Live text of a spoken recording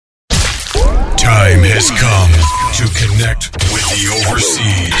time has come to connect with the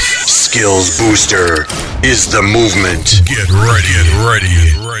overseas. Skills Booster is the movement. Get ready.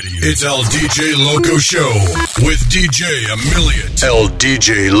 It's El DJ Loco Show with DJ Million. El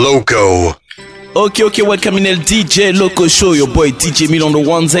DJ Loco. Okay, welcome in El DJ Loco Show. Your boy DJ Mill on the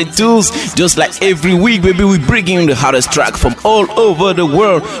ones and twos. Just like every week, baby, we bring in the hottest track from all over the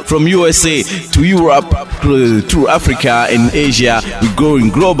world, from USA to Europe, to Africa and Asia. We're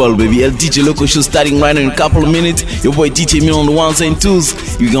going global, baby. El DJ Loco Show starting right in a couple of minutes. Your boy DJ Mill on the ones and twos.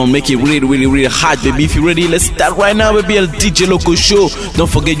 We're gonna make it really hot, baby. If you're ready, let's start right now, baby. El DJ Loco Show. Don't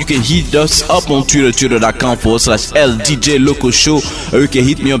forget you can hit us up on Twitter, twitter.com/El DJ Loco Show, or you can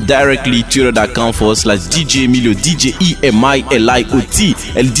hit me up directly, twitter.com/DJ Emilio, DJ EMILIOT.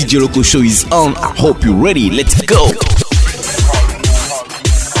 El DJ Loco Show is on. I hope you're ready. Let's go.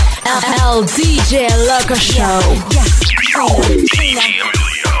 El DJ Loco Show. DJ Emilio.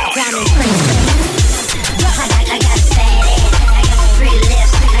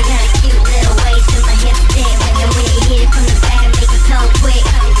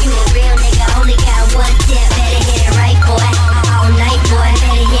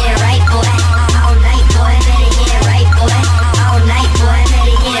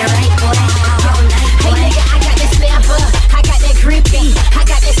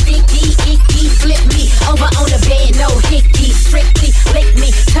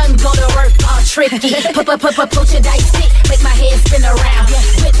 Tricky, put your dice stick, make my head spin around.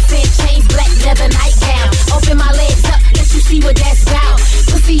 Whips and chains, black leather nightgown. Open my legs up, let you see what that's about.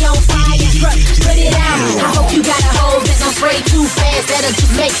 Pussy on fire, put it out. I hope you got a hose that don't spray too fast. That'll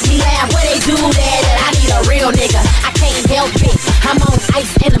just make me laugh. Where they do that? I need a real nigga, I can't help it. I'm on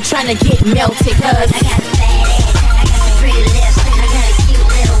ice and I'm trying to get melted. Cause I got a fat ass, I got some pretty lips, I got a cute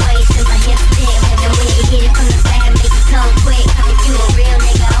little waist and my hips big. And when you hit it from the back, make it come quick. You a real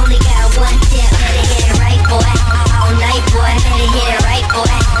nigga, only got one tip. Better hit it right, boy. All night, boy. Better hit it right,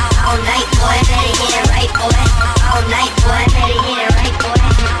 boy. All night, boy. Better hit it right, boy. All night, boy. Better hit it right, boy.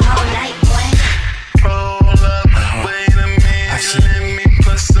 All night, boy. Roll up, wait a minute, let me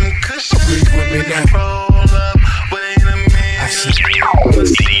put some Kush in it. Roll up, wait a minute,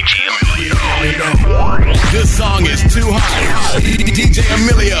 DJ Emilio. This song is too hot. DJ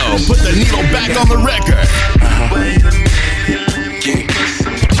Emilio, put the needle back on the record. Wait a minute, let me put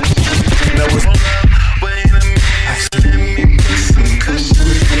some Kush in it. Wait a minute, let me put some Kush in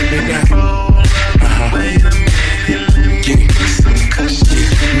it. Roll up, wait a minute, let me put some Kush in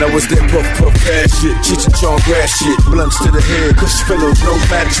it. Now it's that puff ass shit, Cheech and Chong grass shit, blunts to the head, Kush pillows, no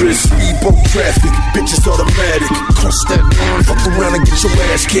mattress, speedboat traffic, bitches automatic, cross that line, fuck around and get your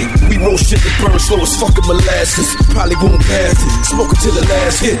ass kicked. We roll shit that burn slow as fucking molasses, probably won't pass it, smoking till the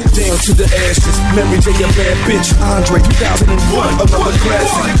last hit, down to the ashes. Mary J a bad bitch, Andre 2001, another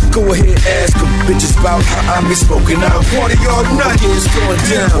classic. Go ahead, ask them, bitches about how I be smoking out. Party all night, yeah, it's going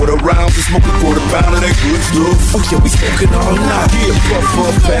down. Quarter rounds, we smoking quarter pound of that good stuff. Oh yeah, we smoking all night. Yeah,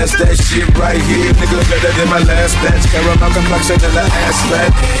 puff, pass that shit right here, nigga, better than my last batch. Caramel complexion and the ass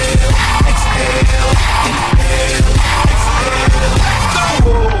fat. Exhale.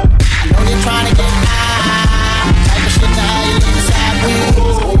 You trying to get high, type of shit to how you live inside me.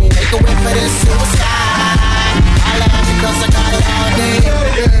 Make a way for this suicide. I laugh because I got it all day.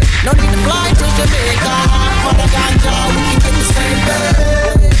 No need to fly to Jamaica for the ganja, we can get the same bed.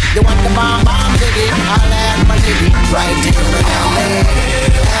 You want the bomb, baby? I'll laugh my baby right here in LA.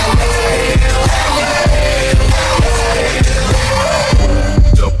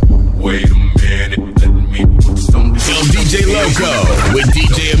 Wait a minute, let me put some. El DJ Loco with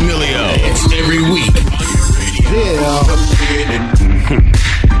DJ Emilio. It's every week.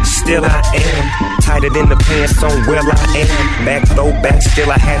 Still I am tighter than the pants on where I am. Back throwback,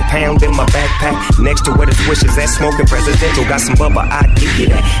 still I had pound in my backpack. Next to where the swishers at, smoking presidential. Got some bubba, I give you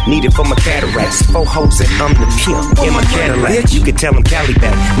that. Needed for my cataracts. 4 hoes and I'm the pimp in my Cadillac. You can tell them Cali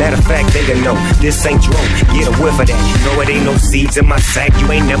back. Matter of fact, they gon' know this ain't drone. Get a whiff of that. No, it ain't no seeds in my sack. You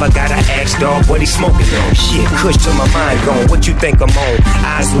ain't never gotta ask, dog, what he smoking on. Shit, Kush to my mind gone. What you think I'm on?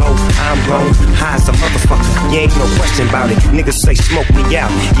 Eyes low, I'm grown. High as a motherfucker. You ain't no question about it. Niggas say smoke me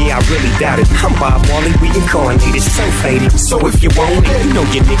out. Yeah, I really doubt it. I'm Bob Marley, reincarnated, so faded. So if you want it, you know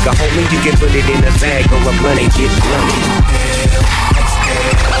your nigga homie, you can put it in a bag or a blunt and get blunted.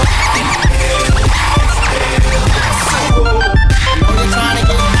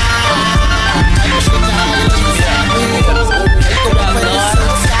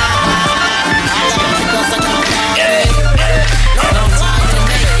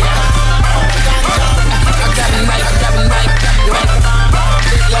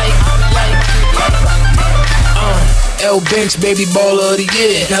 L Banks, baby baller of the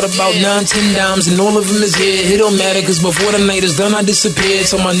year. Got about 9-10 dimes and all of them is here. It don't matter cause before the night is done I disappeared.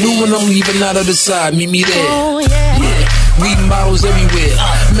 So my new one I'm leaving out of the side, meet me there. Oh yeah. Weed bottles everywhere.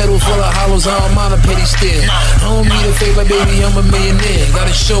 Metal full of hollows, I don't mind a petty stare. I don't need a favor, baby, I'm a millionaire. Got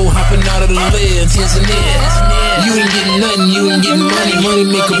a show hopping out of the lid in Tanzania. You ain't getting nothing, you ain't getting money. Money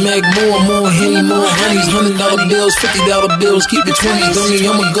make a mag more Henny, more honeys. $100 bills, $50 bills, keep the 20s. Don't mean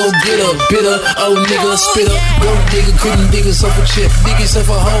I'ma go get a bitter, oh nigga, spitter. Gold digger, couldn't dig yourself a chip. Dig yourself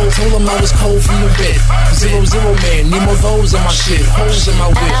a hole, told him I was cold from the bed. 0-0 man, need more those in my shit. Holes in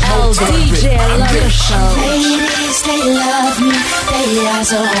my whip, holes in my whip. I'm rich. Ladies, they love me, they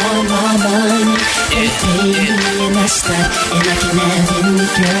eyes are on my money. They pay me and I stop, and I can have any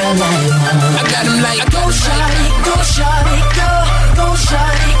girl I want. I got him like, go shawty, go shawty, go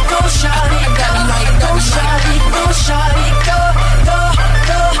shawty, go shawty. I got him like, go shawty, go shawty, go.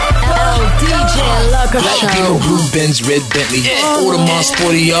 DJ Loco Black Show. Beamer, blue Benz, red Bentley. Audemars,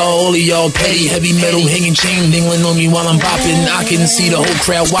 sporty, all of y'all petty. Heavy metal hanging chain dingling on me while I'm bopping. I can see the whole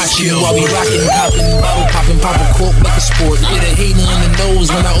crowd watching while we rocking, popping, bottle popping, popping cork like a sport. Get a hating on the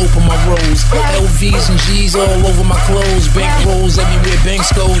nose when I open my rolls. LVs and G's all over my clothes. Bank rolls everywhere, banks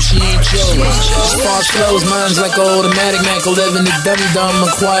go, she ain't yours. Sparks flows, mine's like an automatic. Mac 11, the dumb,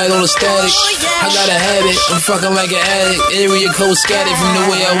 acquired all the static. I got a habit, I'm fucking like an addict. Area code scattered from the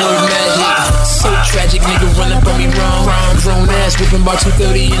way I work magic. So tragic, nigga run up on me wrong. Grown ass whipping by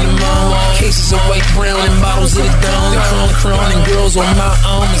 2:30 in the morning. Cases of white, brown, and bottles of the dawn. Cron and girls on my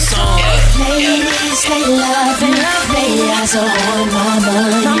own song. Ladies, they love me, they eyes are on my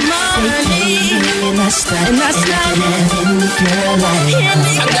money. They pay me and I stop, and I can have any girl I want.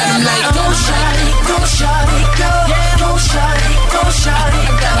 I got him like, go shawty, go shawty, go shawty, go shawty.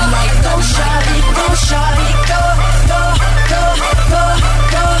 I got him like, go shawty, go shawty, go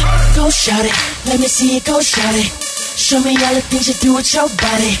shawty. Let me see you go shawty. Show me all the things you do with your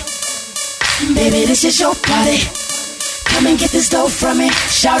body. Baby, this is your party. Come and get this dough from me.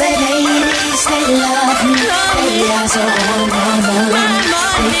 Shout it, ladies, they love me. They eyes are on my money.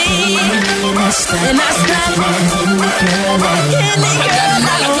 They pay me and I stop, and I can have any girl I want. I got him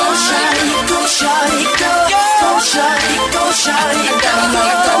like, go shawty, go shawty, go shawty, go shawty. I got him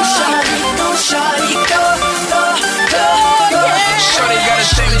like, go shawty, go shawty, go. Shawty got a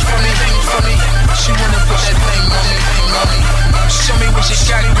thing for me. She wanna put that thing on me. Show me what you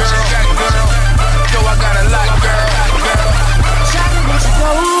got, girl. Yo, I got a lot, girl. Shawty, what you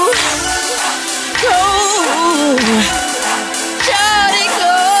go? Shawty,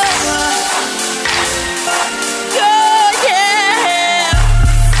 go. Yeah.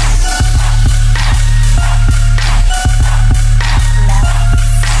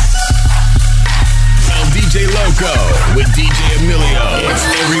 DJ Loco with DJ Emilio. It's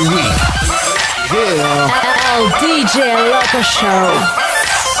every week. Yeah. DJ Loco Show.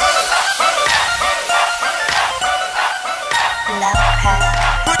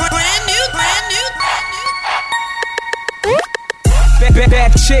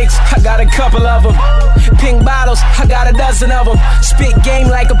 Bad chicks, I got a couple of them. Pink bottles, I got a dozen of them. Spit game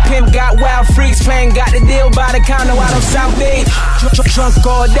like a pimp, got wild freaks playing. Got the deal by the condo out on South Beach. Drunk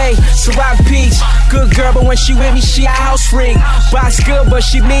all day, Ciroc peach. Good girl, but when she with me, she a house freak. Box good, but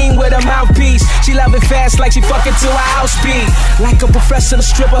she mean with a mouthpiece. She love it fast like she fucking to a house beat. Like a professional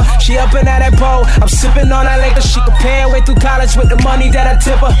stripper, she up and at that pole. I'm sipping on that liquor, she compare way through college with the money that I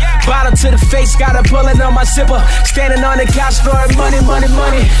tip her. Bottle to the face, got her pulling on my zipper. Standing on the couch, throwing money.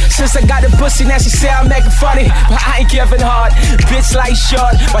 Since I got the pussy, now she say I'm making funny, but I ain't giving hard. Bitch like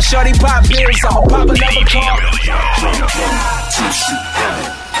short, my shorty pop beers, I'ma pop another car.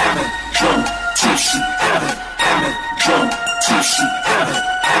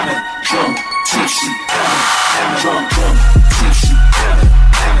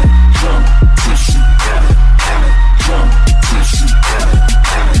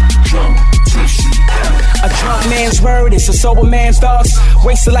 A drunk man's word is a sober man's thoughts.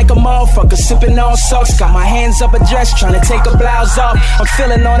 Wasted like a motherfucker, sipping on socks. Got my hands up a dress, trying to take a blouse off. I'm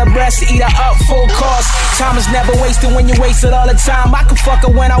feeling on her breast, eat her up full course. Time is never wasted when you waste it all the time. I can fuck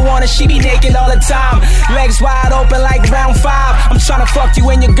her when I want her, she be naked all the time. Legs wide open like round 5. I'm trying to fuck you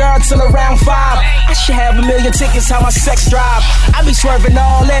and your girl till around 5. I should have 1 million tickets, how my sex drive. I be swerving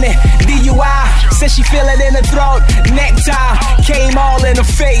all in it, DUI. Said she feel it in the throat, necktie. Came all in the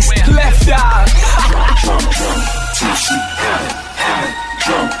face, left eye. Till she have it,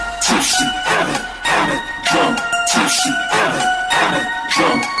 drunk, till she have it, drunk, till she have it,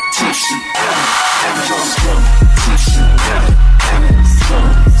 drunk, till she have it, drunk, till she have it, drunk,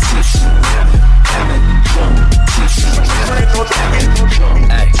 till she have it, drunk, till she have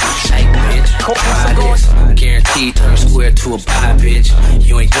it. Hey, bitch, try this. Guarantee Guaranteed turn square to a bye, bitch.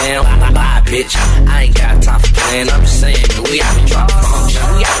 You ain't down, bye, bitch. I ain't got time for playing. I'm just saying, man, we out here trying to function.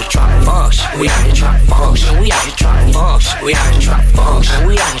 We out here trying to function. We out here trying to function. We out here trying to function. We out here trying to function.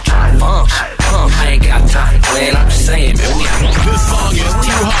 We out here trying to function. I ain't got time for playing. I'm just saying, man, we out here. This song is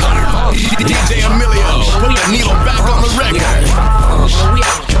too hot. DJ Emilio, put the needle back on the record. We out here trying to function. We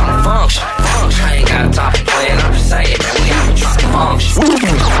out here trying to function. I ain't got time for playing. I'm just saying, man, we out here trying to function.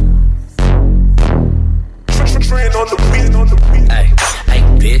 Hey,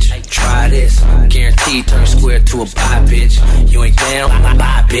 bitch, try this. Guaranteed turn square to a bye, bitch. You ain't down,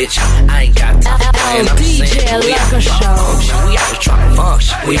 bye, bitch. I ain't got time for playing. I'm just saying, we out here trying to function. We out here trying to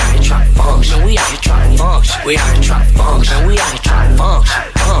function. We out here trying to function. We out here trying to function. We out here trying to function. We out here trying to function.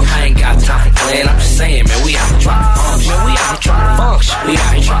 I ain't got time for playing. I'm just saying, man, we out here trying to function. We out here trying to function. We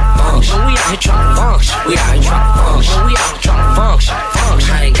out here trying to function. We out here trying to function. We out here trying to function. We out here trying to function.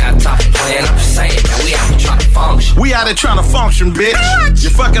 I ain't got time for playing. I'm just saying, man, we out here trying to function. We out here trying to function, bitch.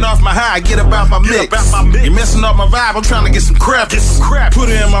 You're fucking off my high, get about my mix. You're messing up my vibe, I'm trying to get some crap. Put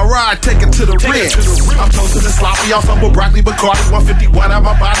it in my ride, take it to the rim. I'm toasting and sloppy, off up with broccoli, Bacardi, 151 out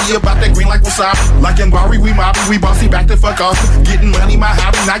my body, about that green like wasabi. Like in Bari, we mobby, we bossy, back the fuck off. Getting money, my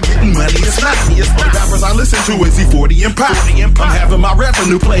hobby, not getting money, it's not me. It's the rappers I listen to, is Z40 and Pop. I'm having my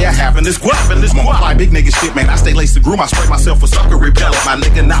revenue player, having this guap. I'm on fly big nigga shit, man, I stay laced to groom, I spray myself with sucker repellent. My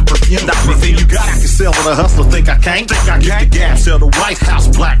nigga not perfume, not anything you got, I can sell with a hustler, think I can't. Get the gas, sell the White House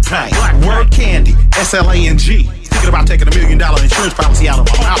black paint. Word candy, SLANG. Thinking about taking $1 million insurance policy out of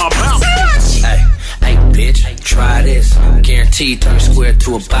my mouth. Hey, bitch, try this. Guaranteed turn square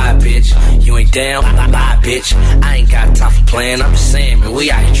to a bye, bitch. You ain't down, bye, bitch. I ain't got time for playing. I'm just saying, man, we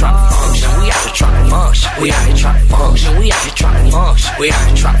out here trying to function. We out here trying to function. We out here trying to function. We out here trying to function. We out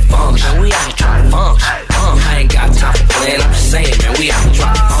here trying to function. We out here trying to function. I ain't got time for playing. I'm just saying, man, we out here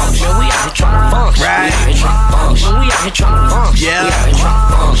trying to function. We out here trying to function. Right. We out here trying to function. We out here trying to function. Yeah. We out here trying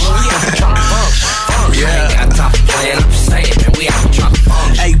to function. We out here trying to function. Yeah. I ain't got time for playing. I'm just saying, man, we out here trying to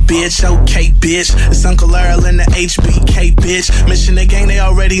function. Hey, bitch, okay, bitch. It's Uncle Earl and the HBK, bitch. Mission the gang, they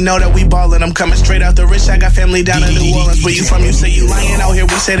already know that we ballin'. I'm coming straight out the rich. I got family down in New Orleans. Where you from? You say you lying out here.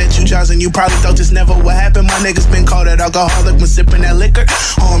 We say that you jaws and you probably thought this never would happen. My niggas been called an alcoholic when sipping that liquor.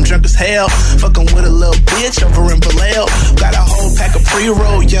 Oh, I'm drunk as hell. Fucking with a little bitch over in Vell. Got a whole pack of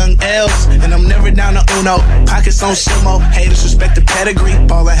pre-roll young L's. And I'm never down to Uno. Pockets on Simo. Haters respect the pedigree.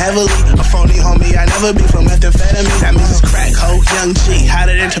 Ballin' heavily. A phony homie. I never be from methamphetamine. That means it's crack hoe. Young G.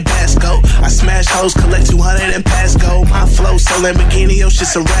 Hotter than Tabasco. I smash hoes. Collect 200 and pass go. My flow so Lamborghini. Yo,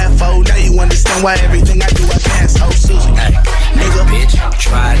 shit's a rap foe. Now you understand why everything I do I pass. Oh, Susie. Hey, nigga, bitch,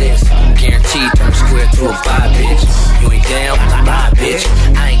 try this. Guaranteed turn square to a bye, bitch. You ain't down, bye, bitch.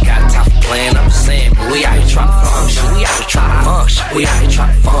 I ain't got time for playing. I'm just saying, man, we out here trying to function. We out here trying to function. We out here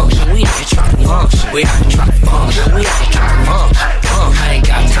trying to function. We out here trying to function. We out here trying to function. We out here trying to function. I ain't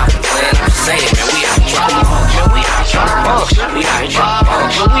got time for playing. I'm just saying, man, we out here trying to function. We out here trying to function. We out here trying to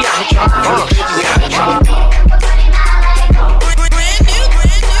function. We out here trying to function. We out here trying to function.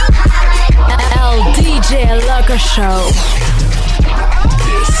 DJ Loco Show.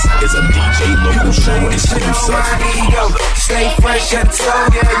 This is a DJ Loco Show exclusive. Stay fresh at the toe,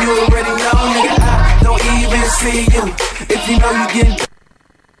 yeah, you already know, nigga. I don't even see you if you know you getting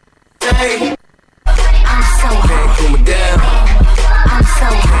paid. I'm so hot. Can't cool me down. I'm so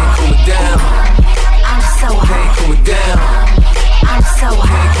hot. Can't cool me down. I'm so hot. Can't cool me down. I'm so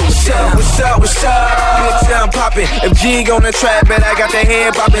hot. What's up, what's up? Bitch, I'm poppin'. If Jigg on the track, bet I got the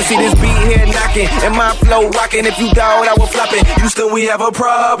head poppin'. See this beat here knockin', and my flow rockin'. If you doubt, I will flop it. Houston, we have a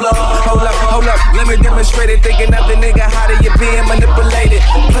problem. Hold up, let me demonstrate it. Thinking of the nigga, how do you being manipulated?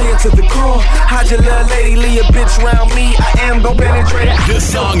 Playin' to the core, how'd your little lady leave a bitch round me? I am gon' penetrate it. This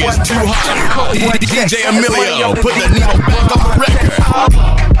song is too hot. DJ Emilio, put the needle back on the record.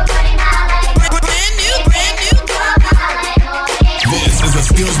 This is a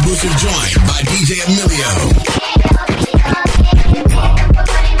Skills Booster joint by DJ Emilio.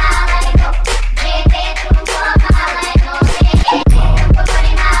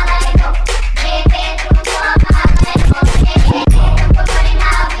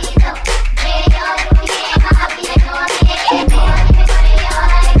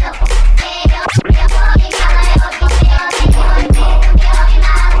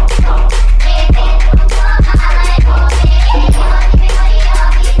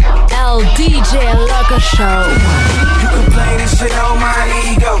 Show. You can play this shit on my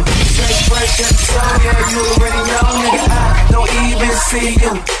ego. Stay fresh at the top, yeah, you already know, nigga. I don't even see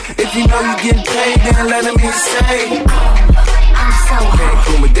you. If you know you getting paid, then let me stay. I'm so hot. Can't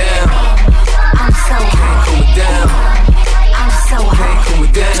cool me down. I'm so hot. Can't cool me down. I'm so hot. Can't cool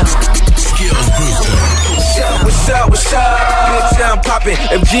me down. Skills Booster. What's up? Bitch, I'm poppin'.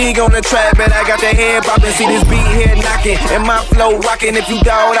 If Jigg on the track, bet I got the head poppin'. See this beat here knockin', and my flow rockin'. If you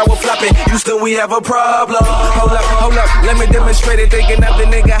doubt, I will floppin'. Houston, we have a problem. Hold up, let me demonstrate it. Thinking of the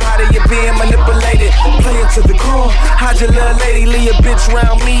nigga, how do you being manipulated? Play it to the core. How'd your little lady leave a bitch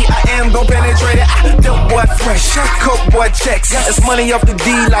round me? I am gon' penetrate it. Dope boy fresh, coke boy checks. It's money off the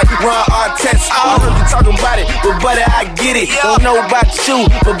D like Ron Artest. I heard you talking about it, but buddy, I get it. Don't know about you,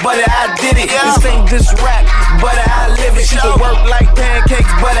 but buddy, I did it. This ain't just rap, buddy, I live it. She can work like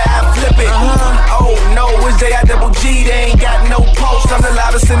pancakes, buddy, I flip it. Oh no, it's J-I-double-G, they ain't got no post. I'm the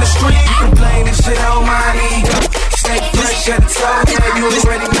loudest in the street. You can blame this shit on my ego. Stay fresh at the top, yeah, you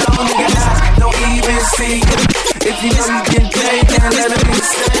already know, nigga. I don't even see you. If you know you get paid, then let it be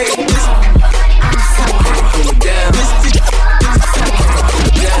stay. Cool it down.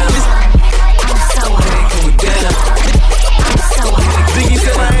 Biggie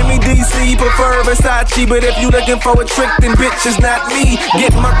said Miami, D.C. prefer Versace, but if you looking for a trick, then bitch is not me.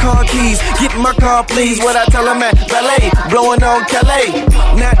 Get my car keys, get my car please. What I tell him at ballet, blowing on Calais.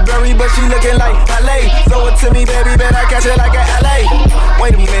 Not Berry, but she looking like LA. Throw it to me, baby, bet I catch it like a LA.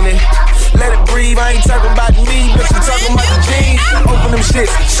 Wait a minute, let it breathe. I ain't talking about me, bitch, I'm talking about the jeans. Open them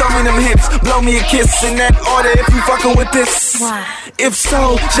shits, show me them hips, blow me a kiss in that order if you fucking with this. Why? If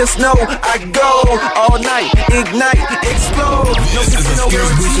so, just know I go all night, ignite, explode. No kissing, no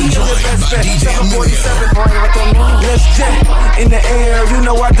guarantee. Your best bet, 747. Let's jet in the air. You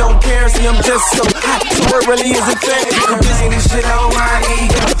know I don't care. See, I'm just so hot. So it really isn't fair. I'm busy this shit on my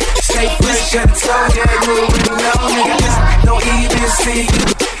ego. Stay fresh at the toe, yeah, you already know, nigga. Don't even see you.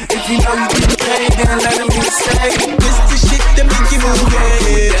 If you know you get paid, then let me stay. This the shit that make you move,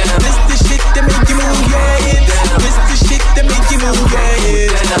 yeah. This the shit that make you move, yeah. This the shit that make you move, yeah.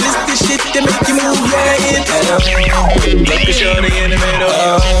 This the shit that make you move, yeah. Look at shorty in the middle.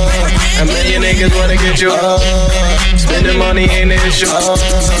 A million niggas wanna get you. Spending money ain't the issue.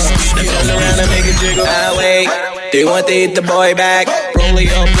 Turn around and make it jiggle. Now wait, they want to hit the boy back. Rolling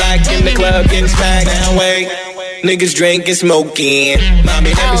up black in the club, getting smacked. Now wait, niggas drinking, smoking.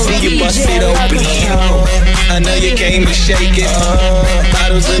 Mommy, let me see you bust it open. I know you came to shake it.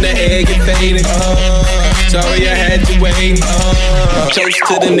 Bottles in the air get faded. Sorry I had to wait. Toast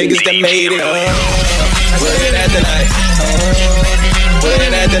to the niggas that made it. Where it at tonight? Where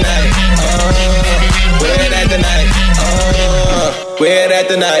it at tonight? Where it at tonight? Where it at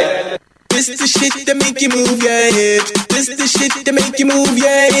tonight? This the shit that make you move your hips. This the shit that make you move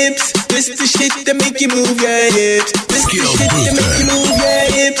your hips. This the shit that make you move your hips. This the shit that make you move your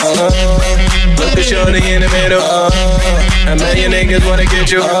hips. Look at shorty in the middle. A million niggas wanna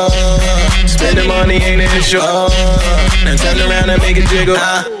get you. Spending money ain't an issue. Now turn around and make it jiggle.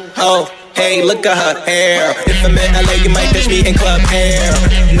 Hey, look at her hair. If I'm in LA, you might catch me in club air.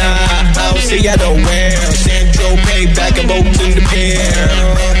 Nah, I don't see I don't wear. Central pay back and boats in the pier.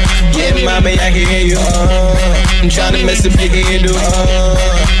 Yeah, mommy, I can hear you. I'm tryna mess a big handle.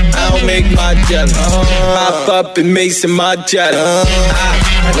 I don't make my jelly. Pop up and make some my jelly.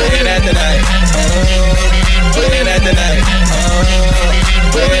 Where it at tonight? Where it at tonight?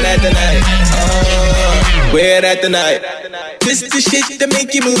 Where it at tonight? Where it at tonight? This the shit that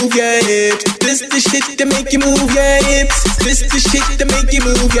make you move your hips. This the shit that make you move your hips. This the shit that make you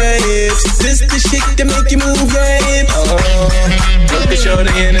move your hips. This the shit that make you move your hips. Look at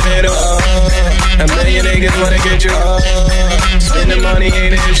shorty in the middle. A million niggas wanna get you. Spending money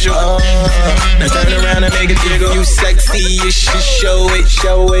ain't an issue. Now turn around and make it jiggle. You sexy, you should show it,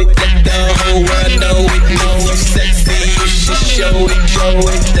 show it. Let the whole world know it. You sexy, you should show it, show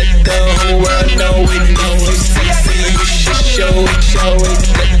it. Let the whole world know it. You sexy, you should show it, show it.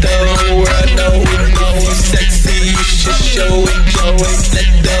 Let the whole world know it. You sexy, you should show it, show it.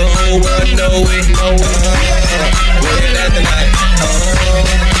 Let the whole world know it. Where it at tonight?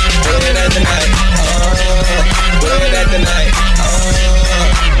 Where it at tonight? Where it at tonight?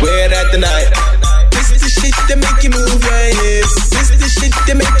 Where it at tonight? This the shit that make you move your hips. This the shit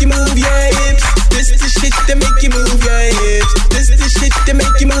that make you move your hips. This the shit that make you move your hips. This the shit that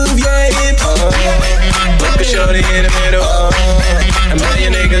make you move your hips. Look at shorty in the middle. A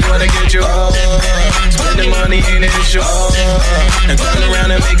million niggas wanna get you. Spending money ain't an issue. And turn around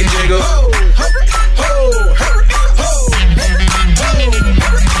and make it jiggle.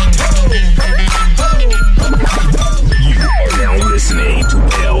 You are now listening to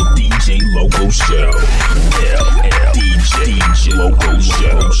LDJ Loco Show. DJ Loco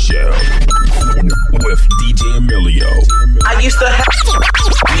Show. With DJ Emilio. I used to have.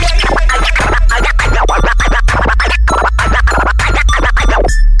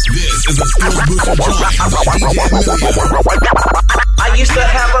 This is a Skills Booster Drive by DJ Emilio. I used to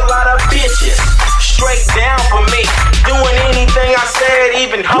have a lot of bitches.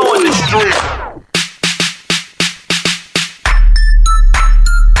 on the street.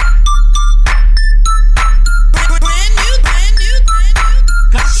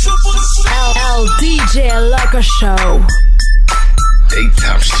 DJ Loco Show.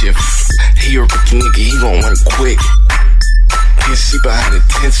 Daytime shift. He a rookie nigga, he gon' run quick. Can't see behind the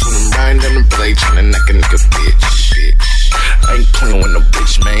tents when I'm riding down the blade tryna knock a nigga bitch. I ain't playing with no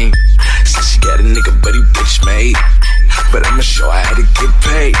bitch, man. Said she got a nigga, but he bitch made. But I'ma show her how to get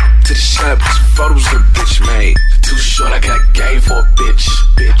paid. To the shop, some photos of a bitch made. Too short, I got game for a bitch.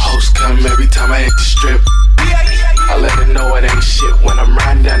 Hoes come every time I hit the strip. I let her know it ain't shit when I'm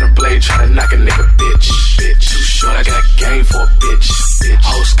riding down the blade tryna knock a nigga bitch. Too short, I got game for a bitch.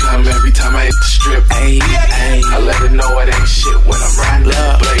 Hoes come every time I hit the strip. I let her know it ain't shit when I'm riding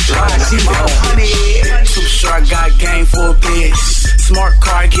down the blade tryna knock a nigga bitch. Too short, I got game for a bitch. Smart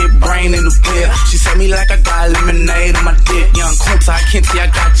car, get brain in the whip. She said me like I got lemonade on my dick. Young Kunta, I can't see I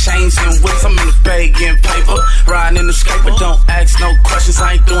got chains and whips. I'm in the bay getting paper, riding in the scraper. Don't ask no questions,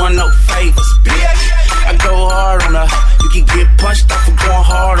 I ain't doing no favors. I go hard on her. You can get punched off for going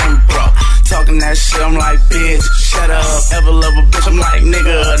hard on me, bro. Talking that shit, I'm like, bitch, shut up. Ever love a bitch, I'm like,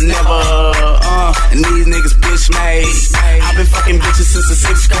 nigga, never. And these niggas bitch made. I've been fucking bitches since the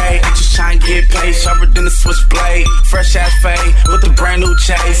 6th grade. Just trying to get paid, sharper than a switchblade. Fresh ass fade with a brand new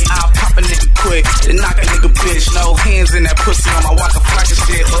chase. I'll pop a nigga quick, then knock a nigga bitch. No hands in that pussy on my walker flash and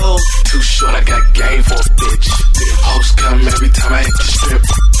shit. Oh, too short, I got game for a bitch. Hoes come every time I hit the strip.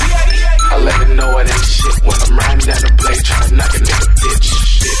 I let her know it ain't shit when I'm riding down the blade tryna knock a nigga bitch.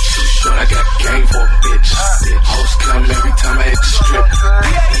 Too short, I got game for a bitch. Hoes come every time I hit the strip.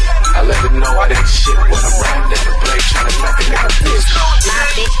 I let her know it ain't shit when I'm riding down the blade tryna knock a nigga bitch. My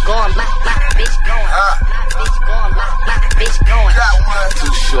bitch going, my bitch going, my bitch going, my bitch going.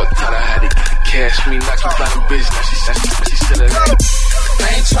 Too short, taught her how to cash me, knock you by the bitch. Now she said it.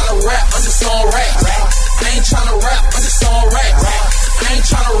 I ain't tryna rap, I'm just on rap. I ain't tryna rap, I'm just on rap. I ain't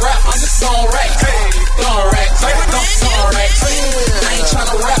tryna rap, I'm just on rap. Don't rap, don't rap. I ain't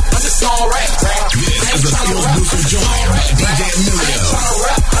tryna rap, I'm just on rap. I ain't tryna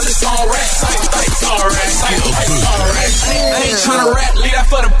rap, I'm just on rap. I ain't tryna rap, I'm just on rap. I ain't tryna rap, leave that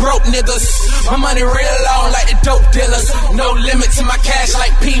for the broke niggas. My money real long like the dope dealers. No limit to my cash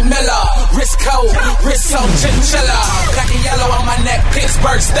like P. Miller. Wrist cold, wrist so chinchilla. Black and yellow on my neck,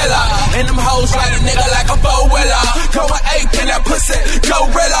 Pittsburgh Stella. And them hoes ride a nigga like a four-wheeler. Go an ape in that pussy,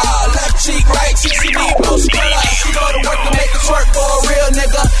 gorilla. Left cheek, right cheek, she need most thriller. She go to work to make it twerk for a real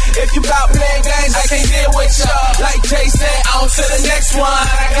nigga. If you bout playing games, I can't deal with ya. Like Jay said, on to the next one.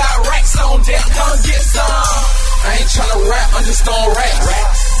 I got racks on deck, come get some. I ain't tryna rap, I'm just on rap.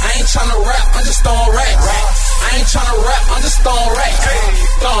 I ain't tryna rap, I'm just on rap. I ain't tryna rap, I'm just on rap.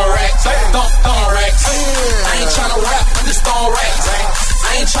 Don't rap, don't rap. I ain't tryna rap, I'm just on rap.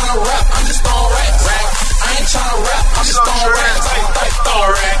 I ain't tryna rap, I'm just on rap. I ain't tryna rap, I'm just on rap.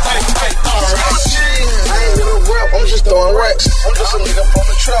 Don't rap, don't rap. I ain't gonna rap, I'm just throwing racks. I'm just a nigga from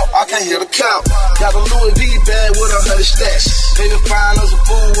the trap, I can't hear the count. Got a Louis V bag with 100 stacks. Baby fine as a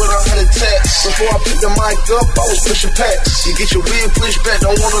fool with 100 tats. Before I picked the mic up, I was pushing packs. You get your wig pushed back,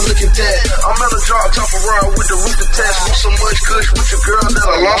 don't wanna look at that. I'm in a drop top around with the roof attached. Want so much Kush with your girl that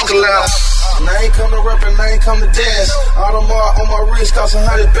I lost the laugh. And I ain't come to rap and I ain't come to dance. Audemars on my wrist cost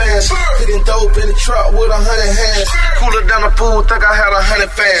 100 bands. Cooking dope in the truck with 100 hands. Cooler down the pool, think I had 100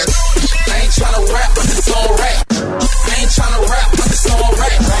 fans. I ain't tryna rap, I'm just on rap. I ain't tryna rap, I'm just on rap.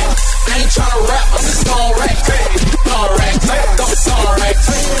 I ain't tryna rap, I'm just on rap. Don't rap, don't rap. I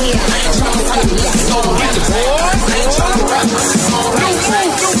ain't tryna rap, I'm just on rap. I ain't tryna rap, I'm just on rap. I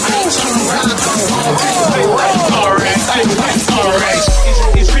ain't tryna rap, I'm just on rap. Don't rap.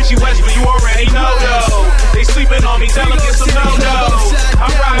 It's Richie Wess, but you already know though. They sleeping on me, tell them get some no-no. I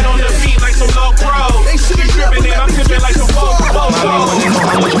ride on the beat like some low pro. You tripping and I'm tipping like some Loco.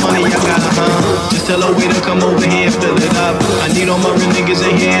 How much money I got, Just tell her way to come over here and fill it up. I need all my real niggas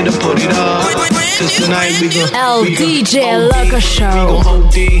in here to put it up. Cause tonight we gon' DJ Loco Show.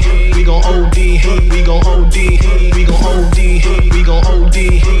 We gon' OD, we gon' OD, we gon' OD, we gon' OD,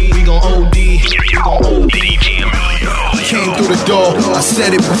 we gon' OD, we gon' OD. Came through the door, I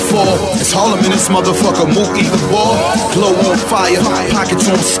said it before. It's Harlem in this motherfucker, move either ball. Glow on fire,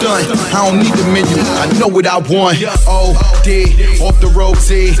 pockets on stun. I don't need the menu, I know what I want. OD, off the road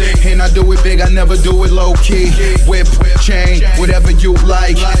Z. And I do it big, I never do it low key. Whip, chain, whatever you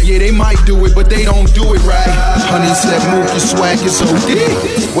like. Yeah, they might do it, but they don't do it right. Honey said move your swag, it's OD.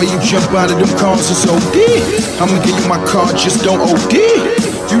 Where you jump out of them cars, it's OD. I'ma give you my card, just don't OD.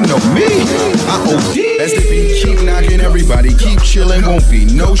 You know me, I OD. As the beat keep knocking, everybody keep chillin'. Won't be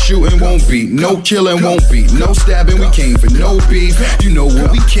no shooting, won't be no killing, won't be no stabbing. We came for no beef. You know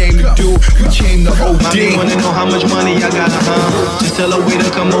what we came to do. We came to OD. Mommy wanna know how much money I got, Just tell her waiter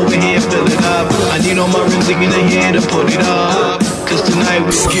come over here and fill it up. I need all my rims in the here to put it up. Cause tonight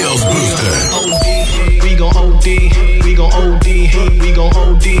we Skills Booster. OD. We gon' OD. We gon' OD. We gon'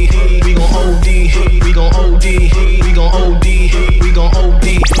 OD. We gon' OD. We gon' OD. We gon' OD. We gon' OD.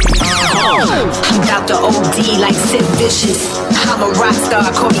 I'm Dr. OD like Sid Vicious. I'm a rock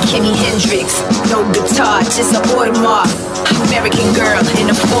star, call me Kimi Hendrix. No guitar, just an Audemars. American girl in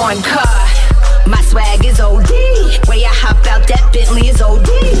a foreign car. My swag is OD. Way I hop out that Bentley is OD.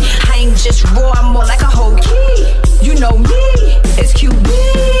 I ain't just raw, I'm more like a whole key. You know me, it's QB.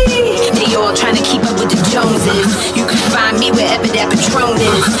 They all tryna keep up with the Joneses. You can find me wherever that Patron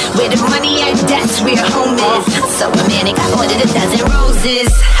is. Where the money at, that's where home is. So romantic, I ordered 12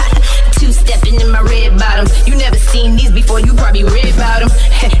 roses. Two-stepping in my red bottoms. You never seen these before, you probably read about them.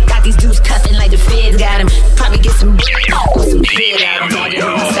 Got these dudes cuffing like the feds got them. Probably get some bread out of them.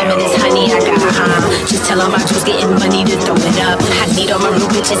 Some of this honey I got, Just tell all my dudes getting money to throw it up. I need all my real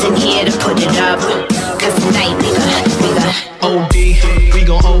bitches in here to put it up. Cause tonight we gon' OD, we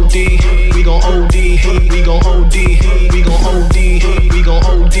gon' OD, we gon' OD, we gon' OD, we gon' OD, we gon'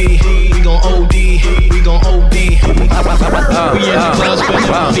 OD, we gon' OD, we gon' OD. We in the club spending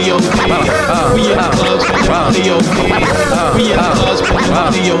money OD. We in the club spending money OD. We in the club spending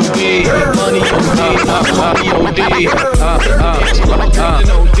money OD. Money OD, money OD. Dance floor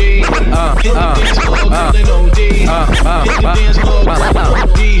killing OD. Dance floor killing OD. Dance floor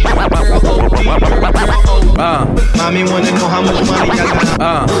Mommy wanna know how much money I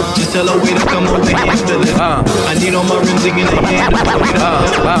got. Just tell her way to come over here and fill it up. I need all my rims in the hand to put it up.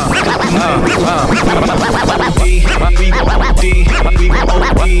 We gon' OD, we gon' OD, we gon'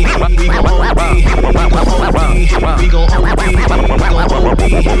 OD, we gon' OD, we gon' OD, we gon' OD.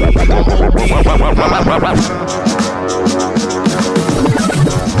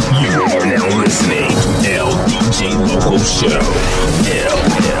 You are now listening to LDJ Loco Show.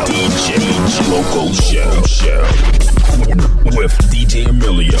 LDJ Loco Show. With DJ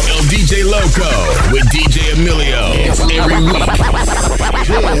Emilio. LDJ Loco with DJ Emilio. It's every week.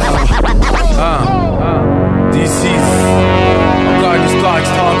 Disiz. I'm glad you start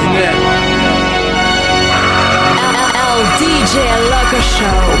talking that. DJ Loco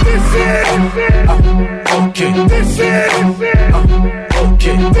Show. Okay. This is.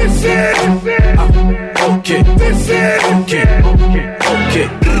 Okay. This is. Okay. This is. Okay. Okay.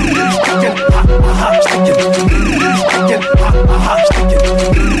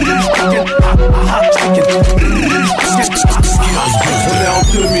 On est en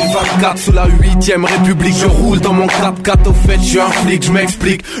 2024 sous la 8ème République. Je roule dans mon 4x4 au fait, je suis un flic, je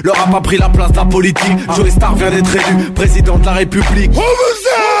m'explique. Le rap a pris la place de la politique. Joey Star vient d'être élu président de la République.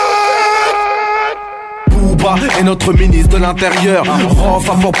 Booba est notre ministre de l'Intérieur. Rof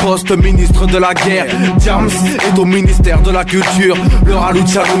a pour poste ministre de la Guerre. D.M.C est au ministère de la Culture. Le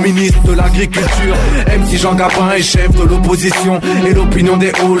Raluciano ministre de l'Agriculture. MC Jean Gabin est chef de l'opposition. Et l'opinion des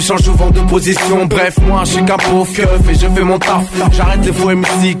halls change souvent de position. Bref, moi je suis qu'un pauvre keuf et je fais mon taf. J'arrête les faux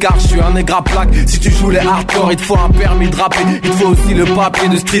MC car je suis un nègre à plaque. Si tu joues les hardcore, il te faut un permis de rapper. Il te faut aussi le papier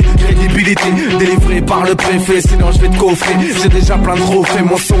de street crédibilité délivré par le préfet, sinon je vais te coffrer. J'ai déjà plein de trophées,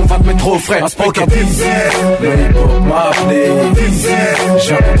 mon son va te mettre au frais. Ok, le hip-hop m'a appelé.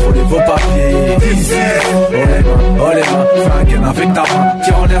 J'ai contrôlé vos papiers. Oh les mains, fais un gain avec ta main.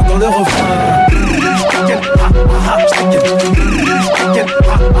 Tire en l'air dans le refrain.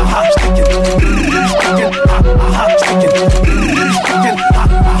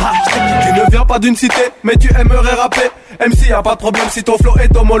 Tu ne viens pas d'une cité, mais tu aimerais rapper. MC y'a pas de problème si ton flow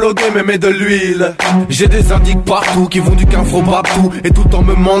est homologué, mais mets de l'huile. J'ai des indices partout qui vont du qu'infro partout. Et tout le temps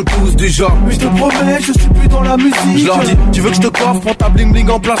me mentent tous du genre. Mais je te promets, je suis plus dans la musique. Je leur dis, tu veux que je te coffre, prends ta bling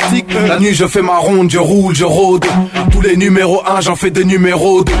bling en plastique. La nuit je fais ma ronde, je roule, je rôde. Tous les numéros 1, j'en fais des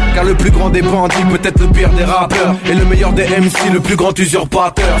numéros 2. Car le plus grand des bandits, peut-être le pire des rappeurs. Et le meilleur des MC, le plus grand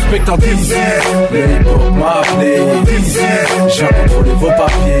usurpateur. Inspecteur Disiz, le hip-hop m'a appelé. J'ai contrôlé vos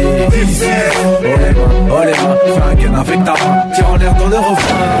papiers. Oh les mains, fais un gain avec ta main. Tire en l'air dans le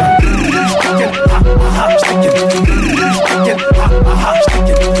refrain.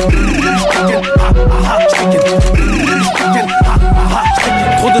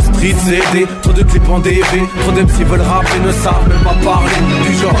 Trop de street CD, trop de clips en DV. Trop d'MC veulent rapper, ne savent même pas parler.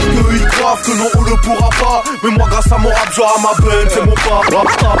 Du genre que ils croient que l'on ne pourra pas. Mais moi grâce à mon rap, genre à ma belle, c'est mon pas.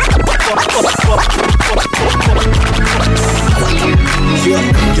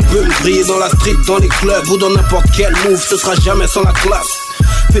 Tu peux briller dans la street, dans les clubs ou dans n'importe quel move, ce sera jamais sans la classe.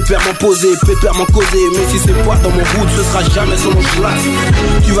 Pépèrement posé, pépèrement causé. Mais si c'est pas dans mon route, ce sera jamais sur mon schlass.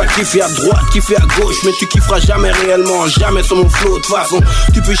 Tu vas kiffer à droite, kiffer à gauche, mais tu kifferas jamais réellement, jamais sur mon flow. De toute façon,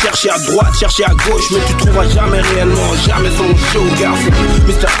 tu peux chercher à droite, chercher à gauche, mais tu trouveras jamais réellement, jamais sur mon show, garçon.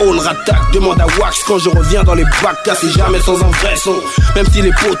 Mr. All rattaque, demande à Wax quand je reviens dans les bacs, car c'est jamais sans un vrai son. Même si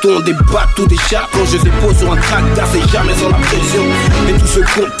les potos ont des battes ou des chattes, quand je dépose sur un track, car c'est jamais sans la pression. Et tout ce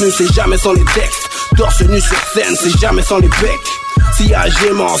contenu, c'est jamais sans les textes. Torse nu sur scène, c'est jamais sans les becs. S'il y a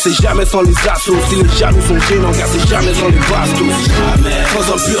gênement, c'est jamais sans les assauts. Si les jaloux sont gênants, car c'est jamais sans les bastos. Jamais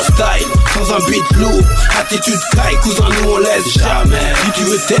sans un pur style, sans un beat lourd. Attitude caille, cousin, nous on laisse jamais. Si tu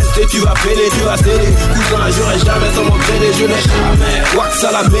veux tester, tu vas péler, tu vas céder. Cousin, j'aurais jamais sans m'entraîner, je laisse jamais. Wax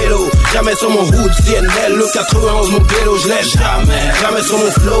à la mélo, jamais sur mon hood, CNL, le 91, mon vélo, je laisse jamais. Jamais sur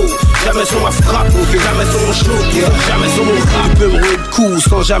mon flow, jamais sur ma frappe, jamais sur mon show, jamais sur mon rap. Tu peux me rouler de coups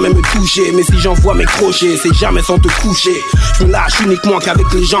sans jamais me toucher, mais si j'envoie mes crochets, c'est jamais sans te coucher. Je me lâche uniquement qu'avec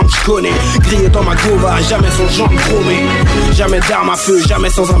les gens que je connais. Grillé dans ma gova, jamais sans jambe chromée. Jamais d'armes à feu, jamais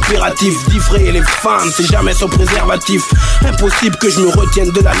sans impératif. Diffrer les femmes, c'est jamais sans préservatif. Impossible que je me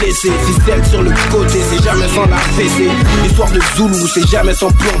retienne de la laisser. Ficelle sur le côté, c'est jamais sans la fessée. Histoire de Zoulou, c'est jamais sans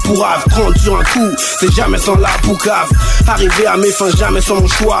plan pour ave. Prendre sur un coup, c'est jamais sans la poucave. Arriver à mes fins, jamais sans mon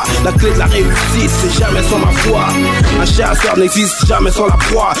choix. La clé de la réussite, c'est jamais sans ma foi. Un chasseur n'existe jamais sans la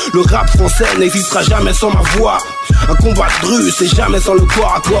proie. Le rap français n'existera jamais sans ma voix. Un combat de rue, c'est jamais sans le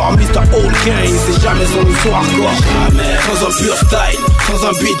corps à corps. Mr. Ol'Kainry, c'est jamais sans le son hardcore. Jamais sans un pur style, sans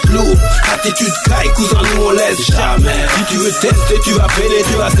un beat lourd. Attitude caille, cousin, nous on laisse jamais. Si tu veux tester, tu vas péler,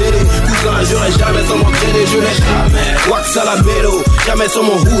 tu vas céder. Cousin, j'aurais jamais sans m'entraîner, je laisse jamais. Wax à la mélo, jamais sur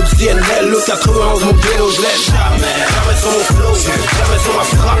mon hood, CNL, le 91, mon vélo, je laisse jamais. Jamais sur mon flow, jamais sur ma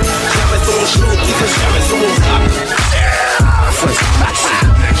frappe, jamais sur mon show, jamais sur mon rap.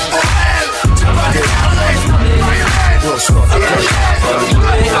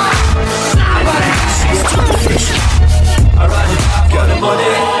 Got the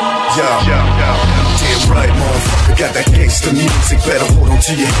money. Damn right, motherfucker, got that gangsta music. Better hold on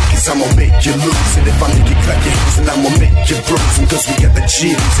to your head, cause I'ma make you lose. And if I make you clap your hands, and I'ma make you bruise. And cause we got the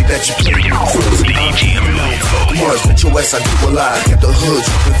G music that you play with cruising. Mars, let your ass, I do a lot. Got the hood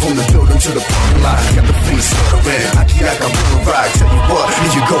jumping from the building to the parking lot. Got the fiends stuttering, I keep like I'm gonna ride. Tell you what,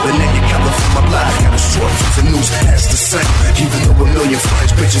 here you go, and then you got from my block. Got a short fuse and news, that's the same. Even though a million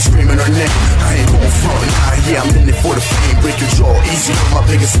French bitches screaming her name, I ain't gon' front. Yeah, I'm in it for the fame. Break your jaw easy, my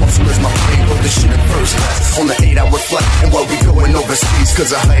biggest muscle is my brain. Put this shit in first class on the 8-hour flight. And while we going overseas,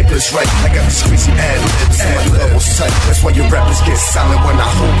 cause the hype is right. I got these crazy ad-libs and my levels tight. That's why your rappers get silent when I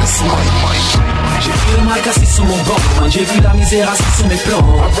hold this mic. J'ai pris le mic assis sur mon banc. J'ai vu la misère assis sur mes plans.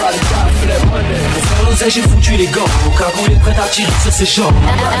 Pour faire l'oseille, j'ai foutu les gants. Au cas où il est prêt à tirer sur ses jambes.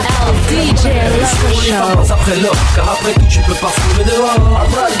 DJ Loco Show. Après l'or, car après tout tu peux pas fouler dehors.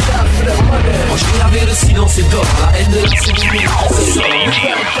 Quand je vais laver le silence et d'or. La haine de la série.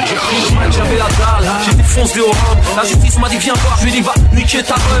 J'ai pris le mic, j'avais la dalle. J'ai défoncé au rhum. La justice m'a dit viens voir, je lui ai dit va niquer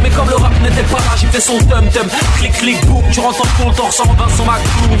ta gueule. Mais comme le rap n'était pas là, j'ai fait son tum-tum. Clic clic boum, tu rentres en le torse en Vincent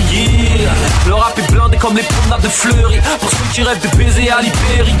McCool. Yeah. Le rap est blindé comme les promenades de Fleury. Pour ceux qui rêvent de baiser à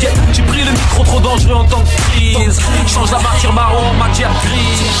l'Ibérie. Yeah. J'ai pris le micro trop dangereux en temps de crise. Change la matière marron en matière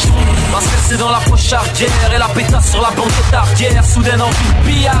grise. Parce que c'est dans la poche arrière et la pétasse sur la banquette arrière. Soudaine en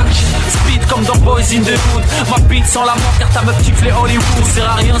pillage. Speed comme dans Boys in the Hood. Ma beat sans la mort car ta meuf kiffe les Hollywood. Sert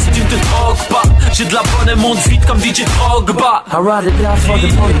à rien si tu ne te drogues pas. J'ai de la bonne, elle monte vite comme DJ Drogba.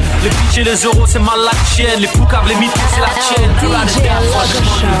 Les bitches et les euros c'est mal la tienne. Les poucaves, les mythos c'est la tienne.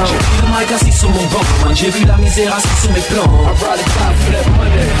 J'ai pris le mic assis sur mon banc. J'ai vu la misère assis sur mes plans. Pour faire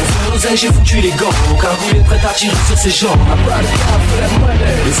l'oseille j'ai foutu les gants. Au cas où il est prêt à tirer sur ses jambes.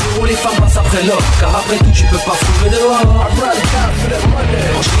 Les euros les femmes passent après l'or. Car après tout tu peux pas fouler dehors.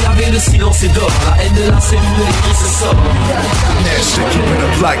 Quand je vais laver le silence et d'or. La haine de la cellule et se sort. Nasty, keeping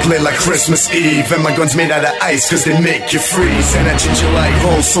a black lit like Christmas Eve. And my guns made out of ice cause they make you freeze. And I treat you like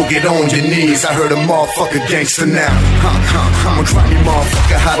home, so get on your knees. I heard a motherfucker gangster now. I'm a grimy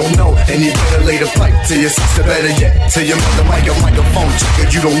motherfucker, I don't know. And you better lay the pipe to your sister, better yet to your mother, like a microphone checker.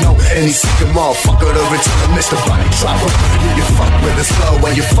 You don't know any secret motherfucker, the original Mr. Body Dropper. Yeah, you fuck with the slow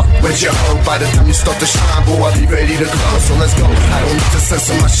and you fuck with your hoe. By the time you start to shine, boy, I'll be ready to go. So let's go. I don't need to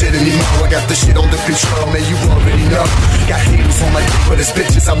censor my shit anymore. I got this shit under control, man, you already know. Got haters on my dick, but it's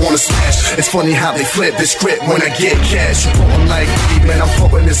bitches I wanna smash. It's funny how they flip the script when I get cash. You pull them like weed, man, I'm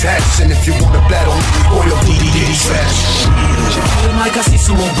pulling his hats. And if you wanna battle me, or your DD trash. J'ai pris le mic assis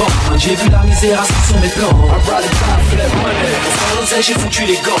sous mon banc. J'ai vu la misère assis sur mes plans. I brought it down for that money. Sans l'oseille, j'ai foutu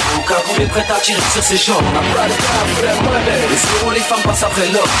les gants. Au cas où on est prêt à tirer sur ses jambes. I brought it down for that money. Les zéros, les femmes passent après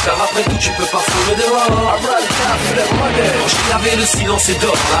l'homme. Car après tout, tu peux pas fouler dehors. I brought it down for that money. Quand j'ai lavé le silence et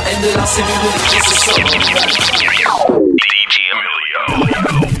d'or. La haine de la cellule, le processeur.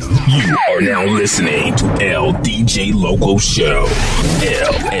 You are now listening to LDJ Loco Show.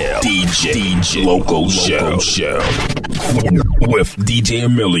 LDJ Loco Show. With DJ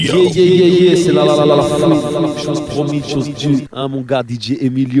Emilio. Yeah, c'est la chose promise, chose due. Hein, mon gars DJ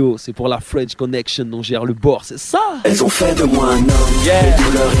Emilio, c'est pour la French Connection, on gère le bord, c'est ça. Elles ont fait de moi un homme, mes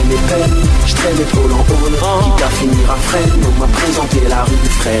douleurs et mes peines. Je traînais trop en haut, quitte à finir à freine. On m'a présenté la rue,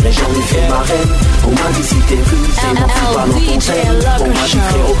 frère, et j'en ai fait ma reine. On m'a dit si t'es rue, c'est non, fous pas dans ton zen. On m'a dit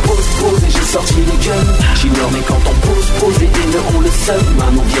frérot, pose, et j'ai sorti les guns. J'ignore mais quand on pose, les haineux ont le seum.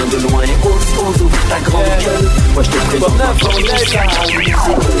 Maman vient de loin et ose, ouvre ta grande gueule. Moi je te présente ma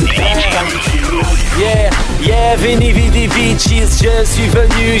Yeah, Veni, vidi, vici, je suis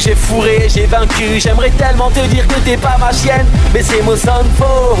venu, j'ai fourré, j'ai vaincu. J'aimerais tellement te dire que t'es pas ma chienne, mais c'est mon son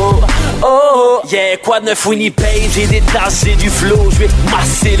faux. Oh, yeah, quoi de neuf ou ni paye, j'ai des tasses, j'ai du flow. Je vais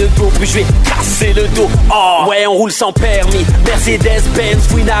masser le dos, puis je vais casser le dos. Oh, ouais, on roule sans permis, Mercedes-Benz,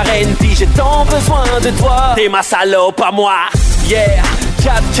 Fouine R&B. J'ai tant besoin de toi, t'es ma salope à moi. Yeah,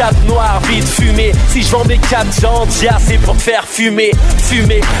 4 noirs, vite fumé. Si je vends mes 4 jantes, j'ai assez pour te faire fumer.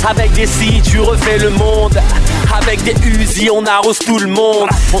 Fumer, avec des si, tu refais le monde. Avec des Uzi, on arrose tout le monde.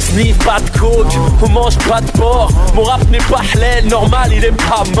 On sniffe pas de coke, on mange pas de porc. Mon rap n'est pas halal, normal, il est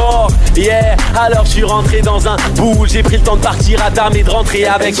pas mort. Yeah, alors je suis rentré dans un boule. J'ai pris le temps de partir à dame et de rentrer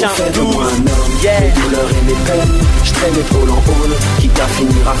avec un 12. Yeah, mes douleurs et mes peines. Je traînais trop en haut, quitte à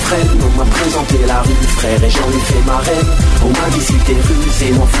finir à freine. On m'a présenté la rue, frère, et j'en ai fait ma reine. On m'a dit si t'es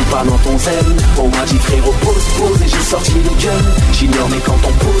rusé, n'en fous pas dans ton zen. On m'a dit frérot, pose, et j'ai sorti les guns. J'ignore mais quand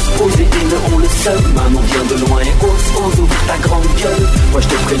on pose, les haineux ont le seum. Maman vient de loin et ose, ouvre ta grande gueule. Moi je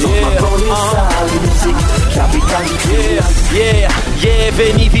te présente ma banlieue sale musique, capitale du crime. Yeah,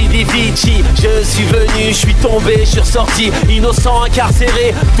 Veni, vidi, vici. Je suis venu, je suis tombé, je suis ressorti. Innocent,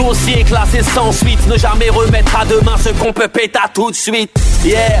 incarcéré, dossier classé sans suite. Ne jamais remettre à demain ce qu'on peut péter à tout de suite.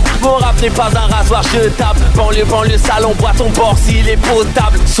 Yeah, mon rap n'est pas un rasoir jetable. Banlieue, salon, bois ton bord s'il est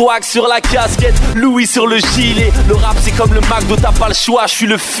potable. Swag sur la casquette, Louis sur le gilet. Le rap c'est comme le McDo, t'as pas le choix, je suis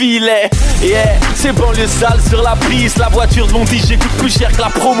le filet. Yeah, c'est banlieue sale sur la piste. La voiture de mon DJ coûte plus cher que la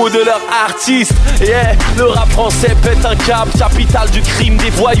promo de leur artiste. Yeah, le rap français pète un câble. Capitale du crime, des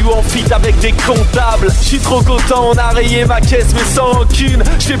voyous en feat avec des comptables. Je suis trop content, on a rayé ma caisse mais sans rancune.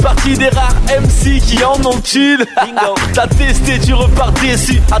 Je fais partie des rares MC qui en ont une. T'as testé, tu repars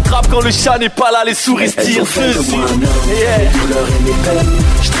déçu. Attrape quand le chat n'est pas là, les souris tirent dessus. Mes douleurs et mes peines.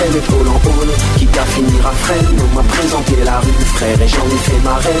 Je traînais trop en haut, quitte à finir à freine. On m'a présenté la rue, frère, et j'en ai fait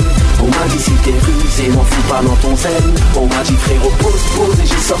ma reine. On m'a dit si t'es rusé, n'en fous pas dans ton zen. On m'a dit frérot, pose, et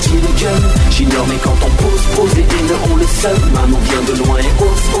j'ai sorti les guns. J'ignore mais quand on pose, les haineux ont le seum. Maman vient de loin et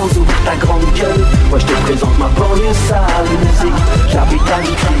ose, ouvre ta grande gueule. Moi je te présente ma banlieue sale musique, capitale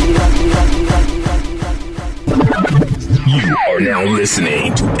du crime. You are now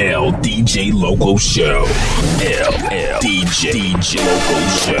listening to LDJ Loco Show. LDJ Loco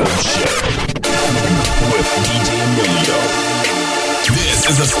Show. With DJ Emilio. This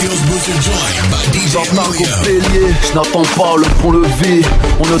is a skills booster joint by DJ Emilio. Je n'attends pas le pont levé.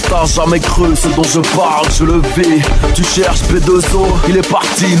 On ne t'a jamais cru, ce dont je parle, je le vis. Tu cherches B2O, il est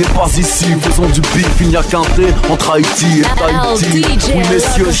parti, il n'est pas ici. Faisons du bif, il n'y a qu'un T entre Haïti et Tahiti. Oui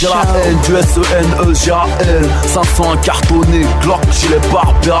messieurs, j'ai la haine, du S-E-N-E-G-A-L. 500 incartonnés, Glock, gilet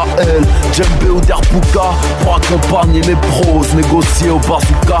Bara-K. Jamais ou Derpuka, pour accompagner mes pros. Négocier au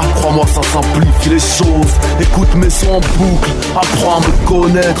bazooka, crois-moi ça simplifie les choses. Écoute mes sons en boucle, apprends à me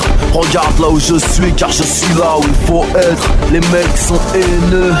connaître. Regarde là où je suis, car je suis là où il faut être. Les mecs sont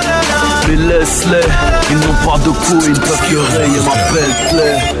haineux, mais laisse-les. Ils n'ont pas de couilles, ils ne peuvent que rayer ma belle.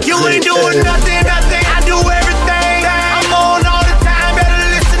 You ain't doing nothing, I do everything. I'm on all the time, better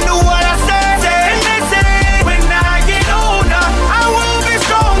listen to what I say. And they say, when I get older, I will be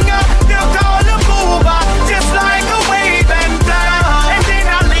stronger. They'll call the Booba, just like a wave and fly. And then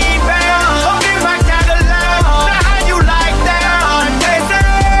I lean back, up in my Cadillac. Now how you like that? And they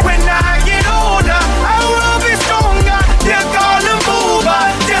say, when I get older, I will be stronger. They'll call the Booba,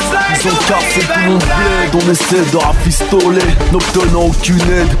 just like Ils ont cassé tout mon bled, on essaie de rafistoler, n'obtenant aucune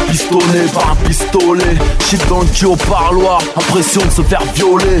aide, pistonné par un pistolet. Shit dans le cul au parloir, impression de se faire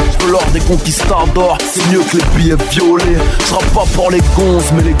violer. J'veux l'or des conquistadors, c'est mieux que les billets violés. J'rappe pas pour les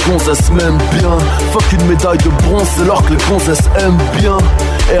gonzes, mais les gonzesses m'aiment bien. Fuck une médaille de bronze, c'est l'or que les gonzesses aiment bien.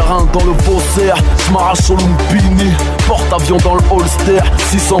 R1 dans le Vaussaire, j'm'arrache au Lumpini. Porte-avions dans le holster,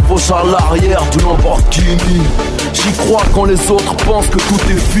 600 poches à l'arrière du Lamborghini. J'y crois quand les autres pensent que tout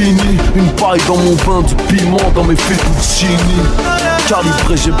est fini. Une paille dans mon vin, du piment dans mes fettuccini.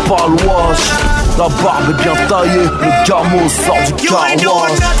 Calibré, j'ai pas le wash. La barbe est bien taillée, le gamo sort du car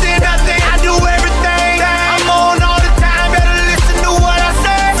wash.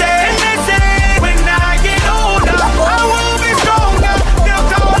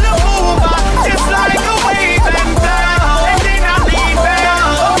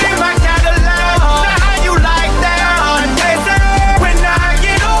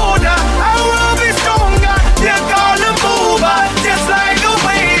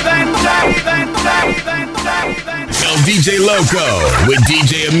 DJ Loco with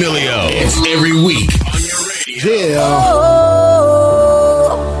DJ Emilio. It's every week on your radio. Yeah.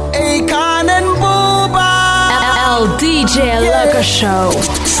 Akon and Booba. DJ Loco Show.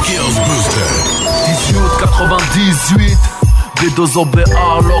 Skills Booster. 18 août 98. B2O BA,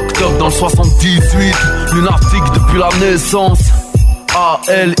 l'octobre dans le 78. Lunatic depuis la naissance.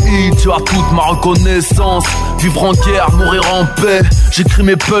 A-L-I, tu as toute ma reconnaissance. Vivre en guerre, mourir en paix. J'écris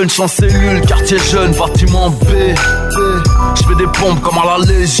mes punchs en cellule, quartier jeune, bâtiment B. Je fais des pompes comme à la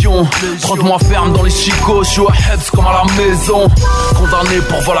Légion. 30 mois ferme dans les chicots, je suis à Hebs comme à la maison. Condamné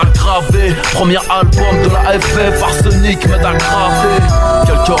pour vol aggravé. Premier album de la FF, arsenic m'aide à graver.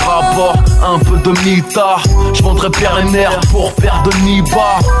 Quelques rapports, un peu de mita. Je vendrai père et mère pour père de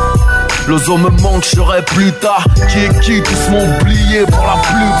Niba. Le zoo me manque, je serai plus tard. Qui est qui, tous m'ont oublié pour la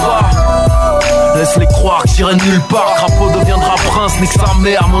plupart. Laisse-les croire que j'irai nulle part. Crapaud deviendra prince, nique sa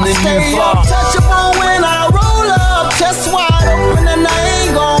mère, mon ennemi phare. Just wide open and I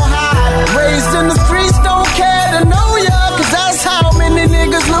ain't gon' hide. Raised in the streets, don't care to know ya. Cause that's how many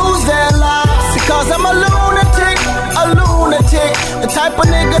niggas lose their lives. Because I'm a lunatic. The type of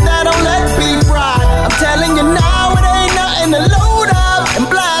nigga that don't let beef ride. I'm telling you now, it ain't nothing to load up and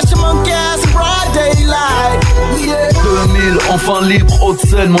blast your monkey ass broad daylight. Yeah. 2000, enfin libre, haute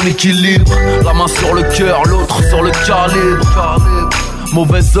scène, mon équilibre. La main sur le cœur, l'autre sur le calibre.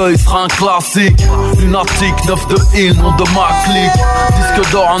 Mauvais oeil sera un classique. Lunatic, 9 de Hill, nom de ma clique.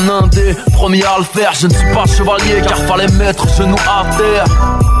 Disque d'or en indé, premier à le faire. Je ne suis pas chevalier car fallait mettre genou à terre.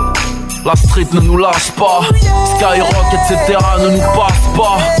 La street ne nous lâche pas. Skyrock etc ne nous passe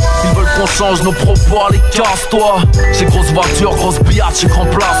pas. Ils veulent qu'on change nos propos, allez casse-toi. J'ai grosse voiture, grosse biatch, j'ai grand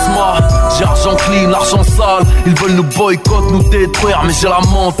plasma. J'ai argent clean, l'argent sale. Ils veulent nous boycott, nous détruire, mais j'ai la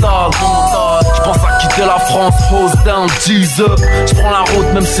mentale. J'pense à quitter la France, hose down, Jesus. J'prends la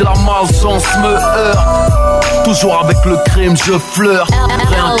route même si la malchance me heurte. Toujours avec le crime, je flirte.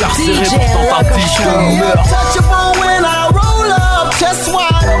 Réincarcéré pour tentative de meurtre. Just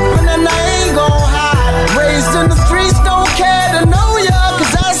wide open and I ain't gon' hide. Raised in the streets, don't care to know ya.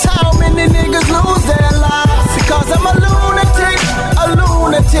 Cause that's how many niggas lose their lives. Because I'm a lunatic.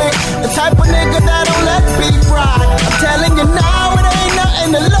 The type of nigga that don't let beef ride. I'm telling you now, it ain't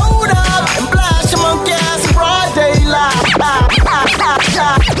nothing to load up and blast your monkey ass broad daylight.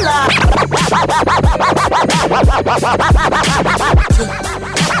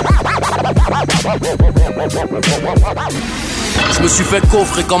 Je me suis fait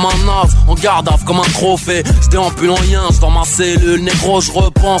coffrer comme un as, en garde à comme un trophée. J'déambule en yinche dans ma cellule, négro, je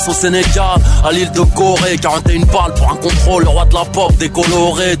repense au Sénégal, à l'île de Corée. 41 balles pour un contrôle, le roi de la pop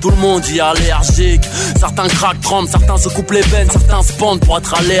décoloré. Tout le monde y est allergique. Certains craquent, tremblent, certains se coupent les veines, certains se pendent pour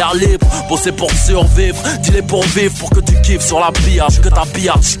être à l'air libre. Bosser pour survivre, dealer pour vivre, pour que tu kiffes sur la pillage, que ta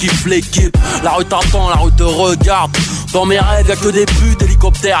pillage, j'kiffe l'équipe. La rue t'attend, la rue te regarde. Dans mes rêves, y'a que des buts,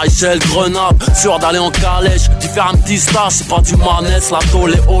 hélicoptères, échelle, grenade. Sûr d'aller en calèche, d'y faire un petit stage, c'est pas du manès. La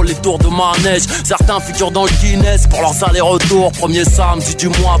tôle, les hauts, les tours de manège. Certains figurent dans le Guinness pour leurs allers-retours. Premier samedi du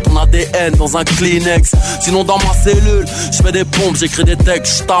mois, ton ADN dans un Kleenex. Sinon dans ma cellule, j'fais des pompes, j'écris des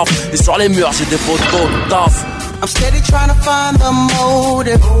textes, j'taffe. Et sur les murs, j'ai des photos de taf. I'm steady trying to find the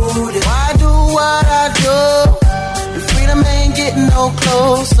motive. Why do what I do? And freedom ain't getting no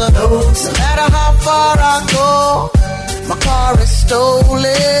closer. No matter how far I go. My car is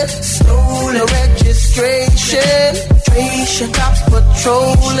stolen. No registration. Cops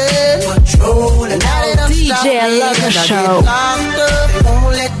patrolling. Now they done stopped me. Loco And I Show. get locked up. They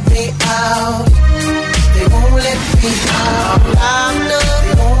won't let me out. They won't let me out. Locked up.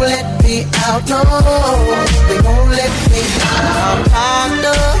 They won't let me out. No, they won't let me out. Locked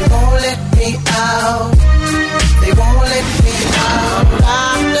up. They won't let me out. They won't let me out.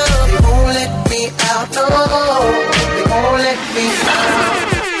 Locked up. They won't let me out. No, they won't let me out.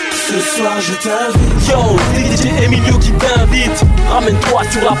 Ce soir je t'invite. Yo, DJ Emilio qui t'invite. Ramène-toi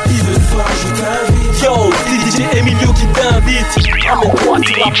sur la piste. Ce soir je t'invite. Yo, c'est DJ Emilio qui t'invite. Ramène-toi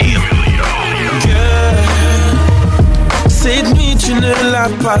sur la piste. Cette nuit tu ne la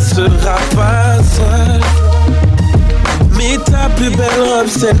passeras pas seule. Mais ta plus belle robe,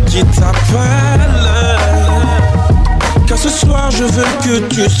 celle qui t'appelle. Car ce soir je veux que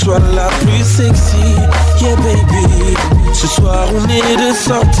tu sois la plus sexy. Yeah baby, ce soir on est de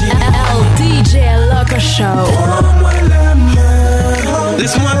sortie. DJ Loco Show. Prends-moi la main,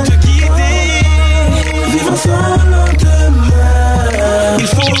 laisse-moi te guider. Vivons ensemble demain. Il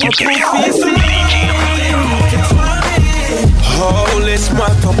faut en profiter. Oh, laisse-moi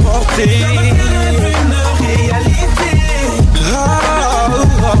t'emporter. Une réalité. Oh,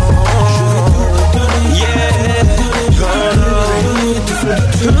 oh, oh. Yeah.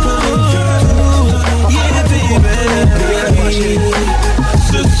 Yeah, baby.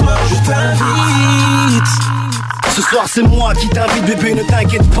 Ce soir je t'invite. Ce soir c'est moi qui t'invite bébé, ne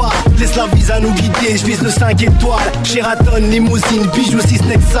t'inquiète pas. Laisse la vise à nous guider, je vise le 5 étoiles. Sheraton, limousine, bijoux, si ce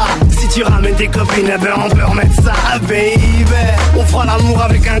n'est que ça. Si tu ramènes tes copines, eh ben on peut remettre ça, baby. On fera l'amour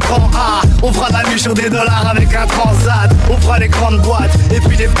avec un grand A. On fera la nuit sur des dollars avec un transat. On fera les grandes boîtes et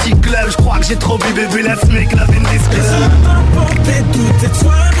puis les petits clubs. Je crois que j'ai trop bu bébé, let's make love in this club. Laisse-moi t'emporter toutes tes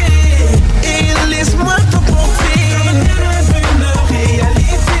soirées. Et laisse-moi t'emporter. Une réalité.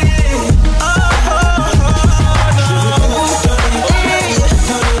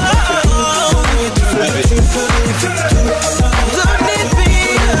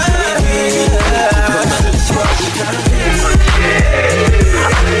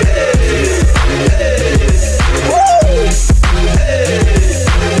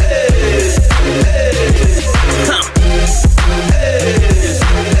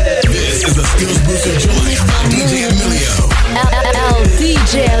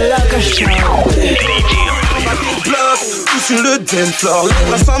 Sur le dance floor, les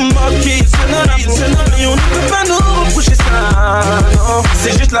bras sont moqués, c'est normal, on ne peut pas nous reprocher ça, non.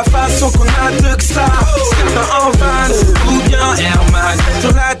 C'est juste la façon qu'on a de que ça. Certains en van, ou bien Air Max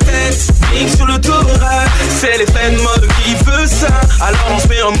sur la tête, mix sur le thorax. C'est l'effet de mode qui veut ça, alors on se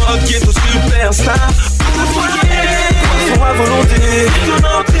met en mode ghetto superstar. Toute la soirée, poisson à volonté, ton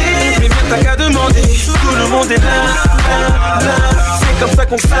entrée, mais bien t'as qu'à demander. Tout le monde est là, là, là. C'est comme ça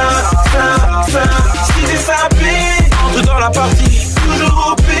qu'on ça. Si t'es sapé, entre dans la partie,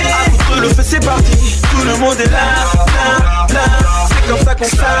 toujours au P. Contre le feu c'est parti, tout le monde est là, là, là. C'est comme ça qu'on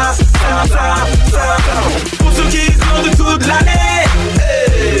ça. Pour ceux qui courent de toute l'année,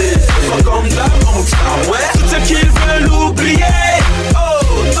 ce soir comme d'hab, on star, ouais. Toutes ceux qui veulent l'oublier, oh,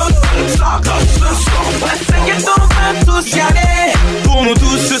 total saccage ce soir, ouais. T'inquiète, on va tous y aller. Pour nous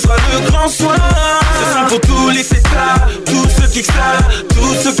tous, ce sera le grand soir. Ce sont pour tous les tétards, tous ceux qui savent,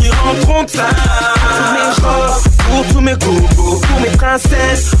 tous ceux qui rentrent ça. Pour mes robes, pour tous mes cocos, pour mes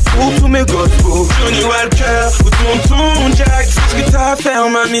princesses, pour tous mes gospels. Johnny Walker ou tonton Jack. Ce que t'as à faire,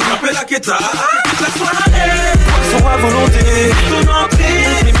 mamie, appelle la Keta. Toute la soirée, poisson à volonté, ton entrée,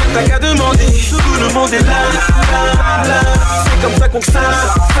 mais bien t'as qu'à demander. Tout le monde est là, là, là. C'est comme ça qu'on ça.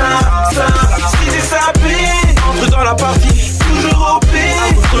 Si t'es sapé, entre dans la partie, toujours au P.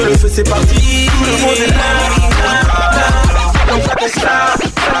 Contre le feu c'est parti, tout le monde est là, là, là. C'est comme ça qu'on ça.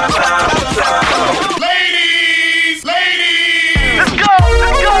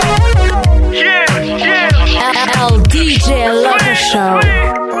 DJ Loco Show.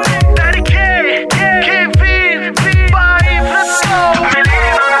 Daddy K, K-V, Vibe, let's go. Put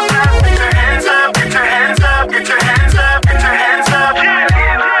your hands up, put your hands up, put your hands up, put your hands up.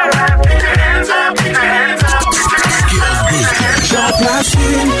 Put your hands up, put your hands up, put your hands up. J'en place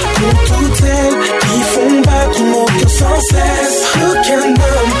une pour toutes celles qui font battre mon cœur sans cesse. Aucun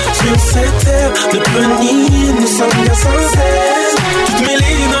homme sur cette terre ne peut nier, nous sommes bien sans cesse. Toutes mes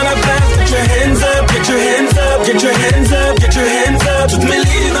ladies dans la place, put your hands up, get your hands up, get your hands up, get your hands up. Toutes mes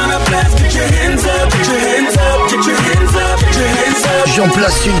ladies dans la place, get your hands up, get your hands up, get your hands up, get your hands up. J'en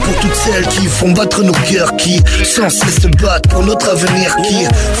place une pour toutes celles qui font battre nos cœurs, qui sans cesse se battent pour notre avenir, qui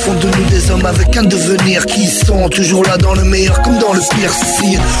font de nous des hommes avec un devenir, qui sont toujours là dans le meilleur comme dans le pire.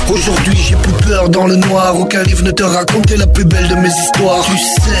 Si aujourd'hui j'ai plus peur dans le noir, aucun livre ne te racontait la plus belle de mes histoires. Tu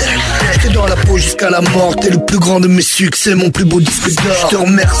sais, t'es dans la peau jusqu'à la mort, t'es le plus grand de mes succès, mon plus beau disque d'or. Je te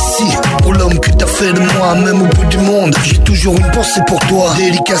remercie pour l'homme que t'as fait de moi, même au bout du monde. J'ai toujours une pensée pour toi,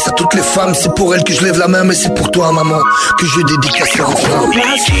 dédicace à toutes les femmes, c'est pour elles que je lève la main, mais c'est pour toi maman que je dédicace ce refrain.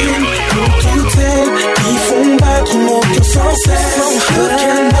 Place une pour toutes elles qui font battre mon cœur sans cesse.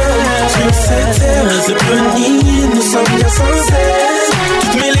 Aucun homme sur cette terre ne peut nier, nous sommes bien sans cesse.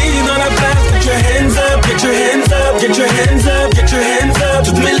 Toutes mes ladies dans la place, get your hands up, get your hands up, get your hands up, get your hands up.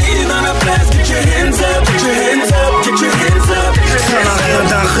 Toutes mes ladies dans la place, get your hands up, get your hands up,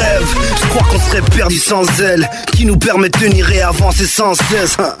 croire qu'on serait perdu sans elle, qui nous permet de tenir et avancer sans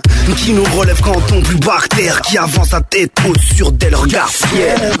cesse, hein. Qui nous relève quand on plus bas que terre, qui avance à tête haute sur des regards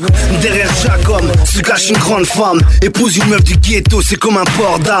fiers. Derrière chaque homme se cache une grande femme. Épouse une meuf du ghetto, c'est comme un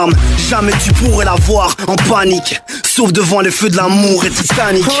port d'armes. Jamais tu pourrais la voir en panique, sauf devant les feux de l'amour et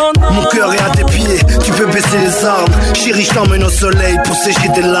Titanic. Mon cœur est à tes pieds, tu peux baisser les armes. Chérie, je t'emmène au soleil pour sécher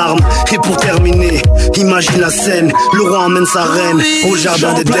tes larmes. Et pour terminer, imagine la scène, le roi emmène sa reine au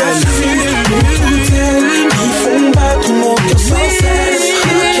jardin d'Éden. Ils font battre mon cœur sans cesse.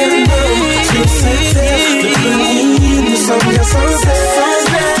 Sur cette terre, le premier, nous sommes bien sans cesse.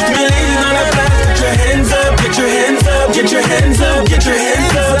 Toutes mes ladies dans la place, get your hands up, get your hands up, get your hands up, get your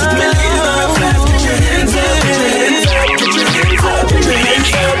hands up. Toutes mes ladies dans la place, get your hands up, get your hands up, get your hands up, get your hands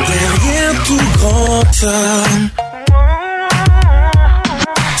up. Derrière tout grand homme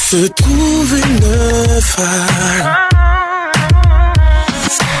se trouve une femme.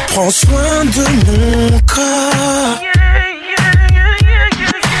 Prends soin de mon corps,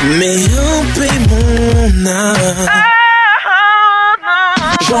 mets en paix mon âme.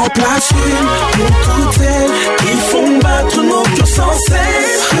 J'en place une pour toutes elles qui font battre nos cœurs sans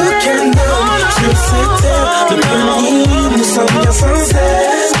cesse. Aucun homme sur cette terre ne peut nier, nous sommes bien sans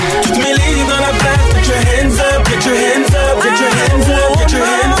cesse. Toutes mes ladies dans la place, get your hands up, get your hands up, get your hands up, get your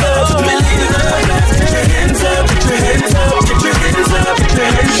hands up. Toutes mes ladies dans la place, get your hands up, get your hands up, get your hands up, get your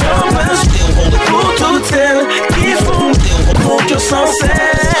hands up. J'en place une pour toutes elles qui font nos cœurs sans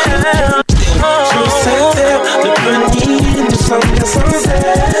cesse. Sur cette terre de Veni, nous sommes bien sans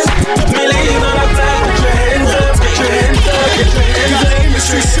cesse. Toutes mes ladies dans la place, get your hands up, get your hands up, get your hands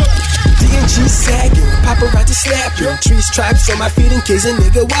up. D.M.C sagging, paparazzi slapping. Trees stripes on my feet in case a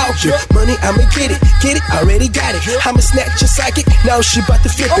nigga walking. Money, I'ma get it, already got it. I'ma snatch your psychic, now she bout to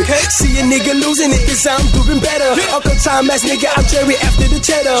flip it. See a nigga losing it, cause I'm doing better. Uncle Tom ass nigga, I'm Jerry after the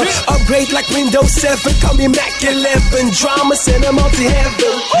cheddar. Upgrade like Windows 7, call me Mac 11. Drama, send them all to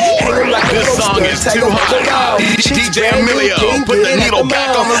heaven. Hang like this song is too hot. DJ Emilio, put the needle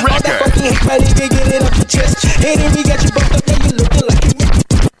back on the record. All that fucking hate, my nigga, get it off your chest. Hey, then we got you both up there, you looking like you.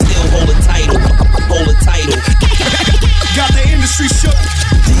 Hold the title, hold the title. Got the industry shook.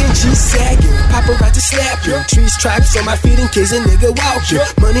 D.M.C sagging, paparazzi slapping. Trees stripes on my feet in case a nigga walking.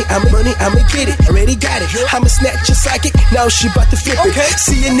 Money, I'ma get it, already got it. I'ma snatch your psychic, now she bout to flip it.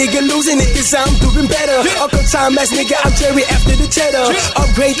 See a nigga losing it, cause I'm doing better. Uncle Tom ass nigga, I'm Jerry after the cheddar.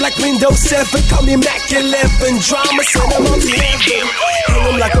 Upgrade like Windows 7, call me Mac 11. Drama, send them on the heaven. Hang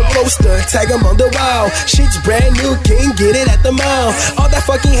them like a poster, tag them on the wall. Shit's brand new, can't get it at the mall. All that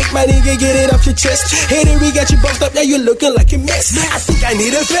fucking hate, my nigga, get it off your chest. Hey, then we got you buffed up, now you looking like a mess. I think I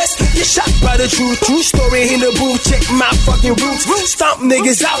need a vest. Get shot by the truth. True story in the booth. Check my fucking roots. Stomp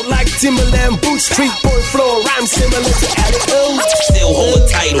niggas out like Timberland boots. Street boy flow, rhyme similar to Addy. Still hold a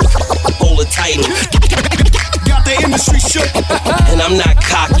title, hold a title. Got the industry shook. And I'm not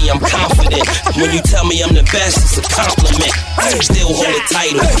cocky, I'm confident. When you tell me I'm the best, it's a compliment. Still hold a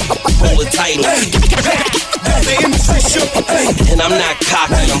title, hold a title. Got the industry shook. And I'm not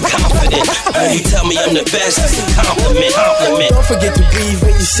cocky, I'm confident. When you tell me I'm the best, it's a compliment. Don't forget to breathe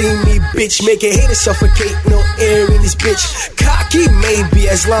when you see me, bitch. Make a hater suffocate, no air in this bitch. Cocky maybe,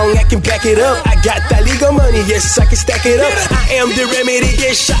 as long I can back it up. I got that legal money, yes, I can stack it up. I am the remedy,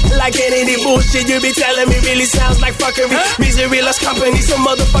 get shot like any bullshit you be telling me really sounds like fuckery. Misery lost company, so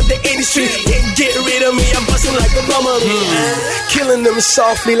motherfuck the industry. Can't get rid of me, I'm busting like a bummer. Killing them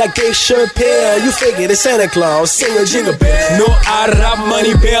softly like Dave Chappelle. You figure the Santa Claus, sing a jingle bell. No out rap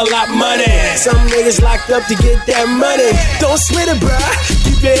money, bail out money. Some niggas locked up to get that money. Don't sweat it, bruh,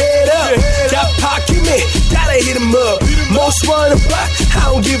 keep your head up. Got pocket me, gotta hit him up. Most wanna buy,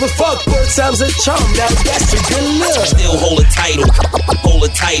 I don't give a fuck. 4 times a charm, now that's a good look. Still hold a title, hold a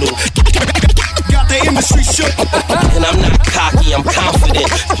title. Got the industry shook. And I'm not cocky, I'm confident.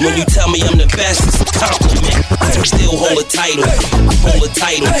 When you tell me I'm the best, it's a compliment. Still hold a title, hold a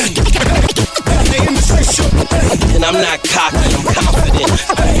title. Got the industry shook. And I'm not cocky, I'm confident.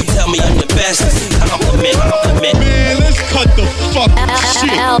 When you tell me I'm the best, it's a compliment. Man, let's cut the fuck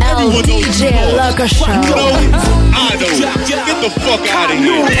shit. Everyone knows DJ Loco Show. I know. Get the fuck out of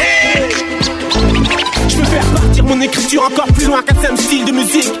here. Je veux faire partir mon écriture encore plus loin qu'un simple style de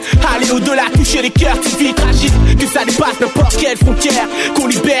musique. Aller au-delà, toucher les cœurs, cette vie tragique. Que ça dépasse n'importe quelle frontière. Qu'on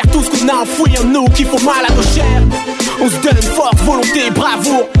libère tout ce qu'on a enfoui en nous qui font mal à nos chairs. On se donne force, volonté,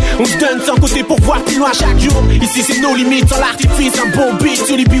 bravoure. On se donne sans côté pour voir plus loin chaque jour. Ici c'est nos limites, sans l'artifice. Un bon beat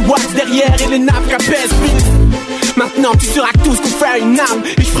sur les biwax derrière et les nappes qu'à pèse. Maintenant tu seras tout ce qu'on fait à une âme.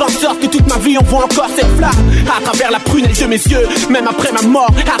 Et je ferai en sorte que toute ma vie on voit encore cette flamme à travers la prunelle de mes yeux. Même après ma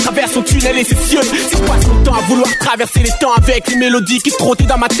mort, à travers son tunnel et ses cieux. Si je passe mon temps à vouloir traverser les temps avec les mélodies qui trottaient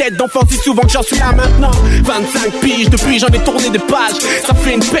dans ma tête d'enfant, c'est souvent que j'en suis là maintenant. 25 piges, depuis j'en ai tourné des pages. Ça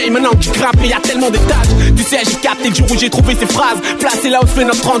fait une paye maintenant que je grimpe et y'a tellement d'étages. Tu sais j'ai capté le jour où j'ai trouvé ces phrases. Placé là où je fais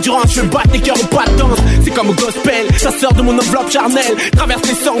notre endurance, je veux battre les cœurs au pas de danse. C'est comme au gospel, ça sort de mon enveloppe charnelle. Traverse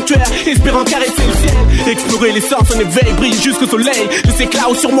les sanctuaires, espérant caresser le ciel. Explorer les sens en éveil, brille jusqu'au soleil. Je sais que là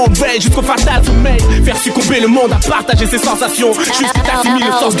où sur mon veille, jusqu'au fatal sommeil. Faire succomber le monde à partager ses sensations. Jusqu'à t'assimiler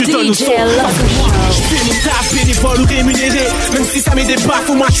le sens que je donne au son. Je fais mon taf bénévole ou rémunéré. Même si ça met des baffes,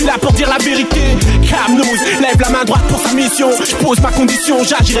 au moins je suis là pour dire la vérité. Camnose, lève la main droite pour sa mission. Je pose ma condition,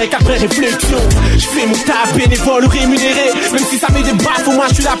 j'agirai qu'après réflexion. Je fais mon taf bénévole ou rémunéré. Même si ça met des baffes, au moins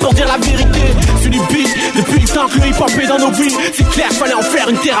je suis là pour dire la vérité. Sur du beat, depuis le temps que le hip-hop est dans nos vies, c'est clair, fallait en faire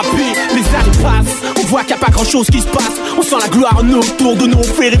une thérapie. Les années passent, on voit qu'il n'y a pas grand chose qui se passe. On sent la gloire autour de nous, on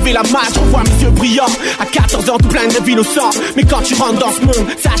fait rêver la masse. On voit mes yeux brillants, à 14 ans tout plein de rêves innocents. Mais quand tu rentres dans ce monde,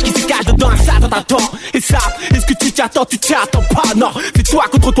 sache qu'il se cache dedans un ça t'attends. Et ça, est-ce que tu t'attends pas, non. C'est toi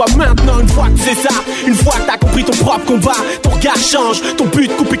contre toi maintenant, une fois que tu sais ça. Une fois que t'as compris ton propre combat, ton regard change, ton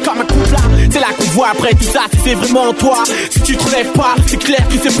but coupé comme un coup plat. C'est là qu'on voit après tout ça si c'est vraiment toi. Si tu te relèves pas, c'est clair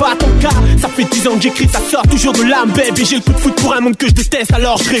que c'est pas ton cas. Ça fait 10 ans que j'écris, ça sort toujours de l'âme, baby. J'ai le coup de foot pour un monde que je déteste,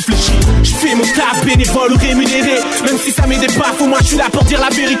 alors je réfléchis. Je fais mon taf bénévole ou rémunéré. Même si ça met des baffes, au moins je suis là pour dire la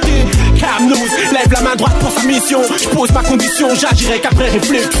vérité. Camnose, lève la main droite pour sa mission. Je pose ma condition, j'agirai qu'après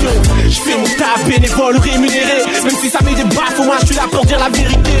réflexion. Je fais mon taf bénévole ou rémunéré. Même si ça met des baffes, au moins je suis là pour dire la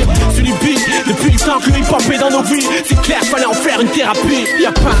vérité. Sur du beat, depuis le temps que le hip-hop est dans nos vies, c'est clair, fallait en faire une thérapie.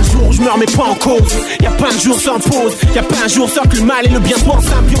 Y'a pas un jour où je me remets pas en cause. Y'a pas un jour sans pause. Y'a pas un jour sans que le mal et le bien soient en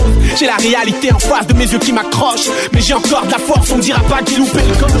symbiose. J'ai la réalité en face de mes yeux qui m'accrochent. Mais j'ai encore de la force, on me dira pas qu'il loupé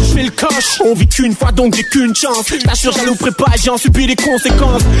le coche. Je fais le coche, on vit qu'une fois donc j'ai qu'une chance. T'assure, j'allouperai pas, j'en subis les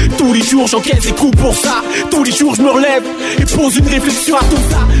conséquences. Tous les jours j'encaisse des coups pour ça. Tous les jours je me relève et pose une réflexion à tout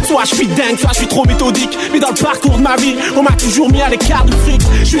ça. Soit je suis dingue, soit je suis trop méthodique. Mais dans le parcours de ma vie, on m'a toujours mis à l'écart du fric.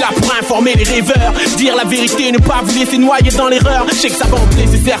 Je suis là pour informer les rêveurs, dire la vérité, ne pas vous laisser noyer dans l'erreur. Je sais que ça va en plaire,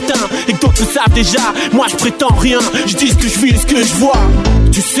 c'est certain, et que d'autres le savent déjà. Moi je prétends rien, je dis ce que je vis et ce que je vois.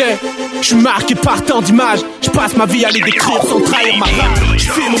 Tu sais, je suis marqué par tant d'images. Je passe ma vie à les décrire sans trahir ma rage. Je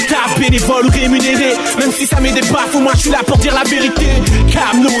fais mon taf bénévole ou rémunéré. Même si ça met des baffes, au moins je suis là pour dire la vérité.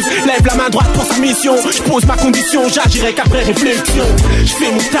 Camnose, lève la main droite pour sa mission. Je pose ma condition, j'agirai qu'après réflexion. Je fais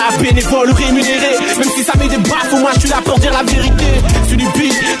mon taf bénévole ou rémunéré. Même si ça met des baffes, au moins je suis là pour dire la vérité. Sur du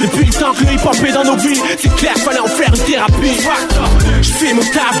beat, depuis le temps que le hip-hop est dans nos vies, c'est clair, fallait en faire une thérapie. Je fais mon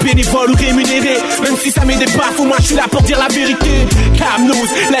taf bénévole ou rémunéré. Même si ça met des baffes, au moins je suis là pour dire la vérité. Camnose,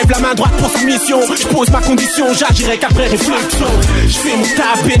 lève la main droite pour sa mission. Je pose ma condition, j'agirai qu'après réflexion. Je fais mon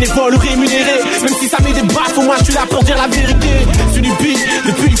taf bénévole ou rémunéré. Même si ça met des baffes, au moins je suis là pour dire la vérité. Sur du beat,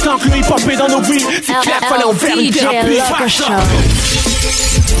 depuis le temps que le hip-hop est dans nos vies, c'est clair, fallait en faire une thérapie.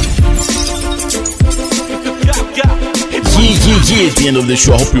 It's the end of the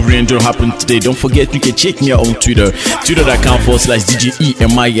show. I hope you really enjoyed what happened today. Don't forget, you can check me out on Twitter, twitter.com/DJ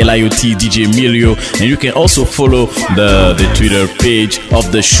EMILIOT, DJ Emilio. And you can also follow the Twitter page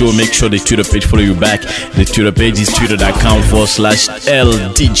of the show. Make sure the Twitter page follow you back. The Twitter page is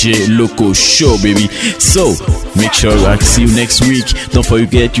twitter.com/LDJ Loco Show, baby. So, make sure I see you next week. Don't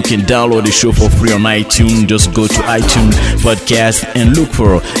forget, you can download the show for free on iTunes. Just go to iTunes podcast and look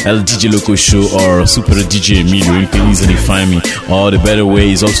for LDJ Loco Show or Super DJ Emilio. You can easily find me. Or the better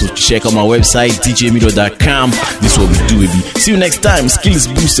way is also to check out my website, djemilio.com. This is what we do, baby. See you next time. Skills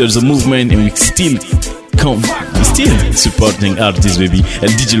Boosters, a movement, and we still supporting artists, baby.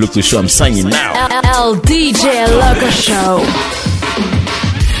 LDJ Loco Show, I'm signing now. LDJ Loco Show.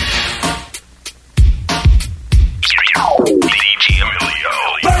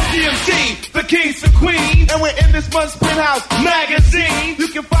 D.M.C, the kings and queens, and we're in this month's Penthouse magazine. You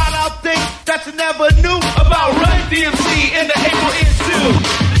can find out things that you never knew about Run D.M.C in the April issue.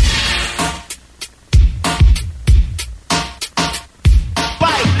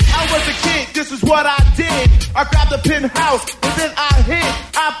 Right, I was a kid, this is what I did. I grabbed a penthouse and then I hid.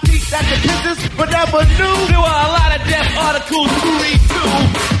 I peeked at the pictures, but never knew there were a lot of death articles to read too.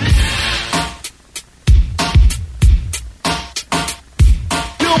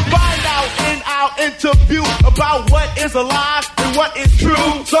 Find out in our interview about what is a lie and what is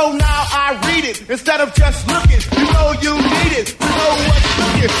true. So now I read it instead of just looking. You know you need it. You know what's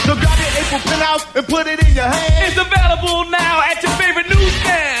cooking. So grab your April Penthouse and put it in your hand. It's available now at your favorite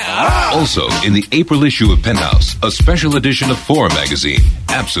newsstand. Also, in the April issue of Penthouse, a special edition of 4 magazine,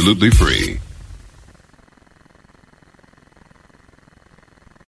 absolutely free.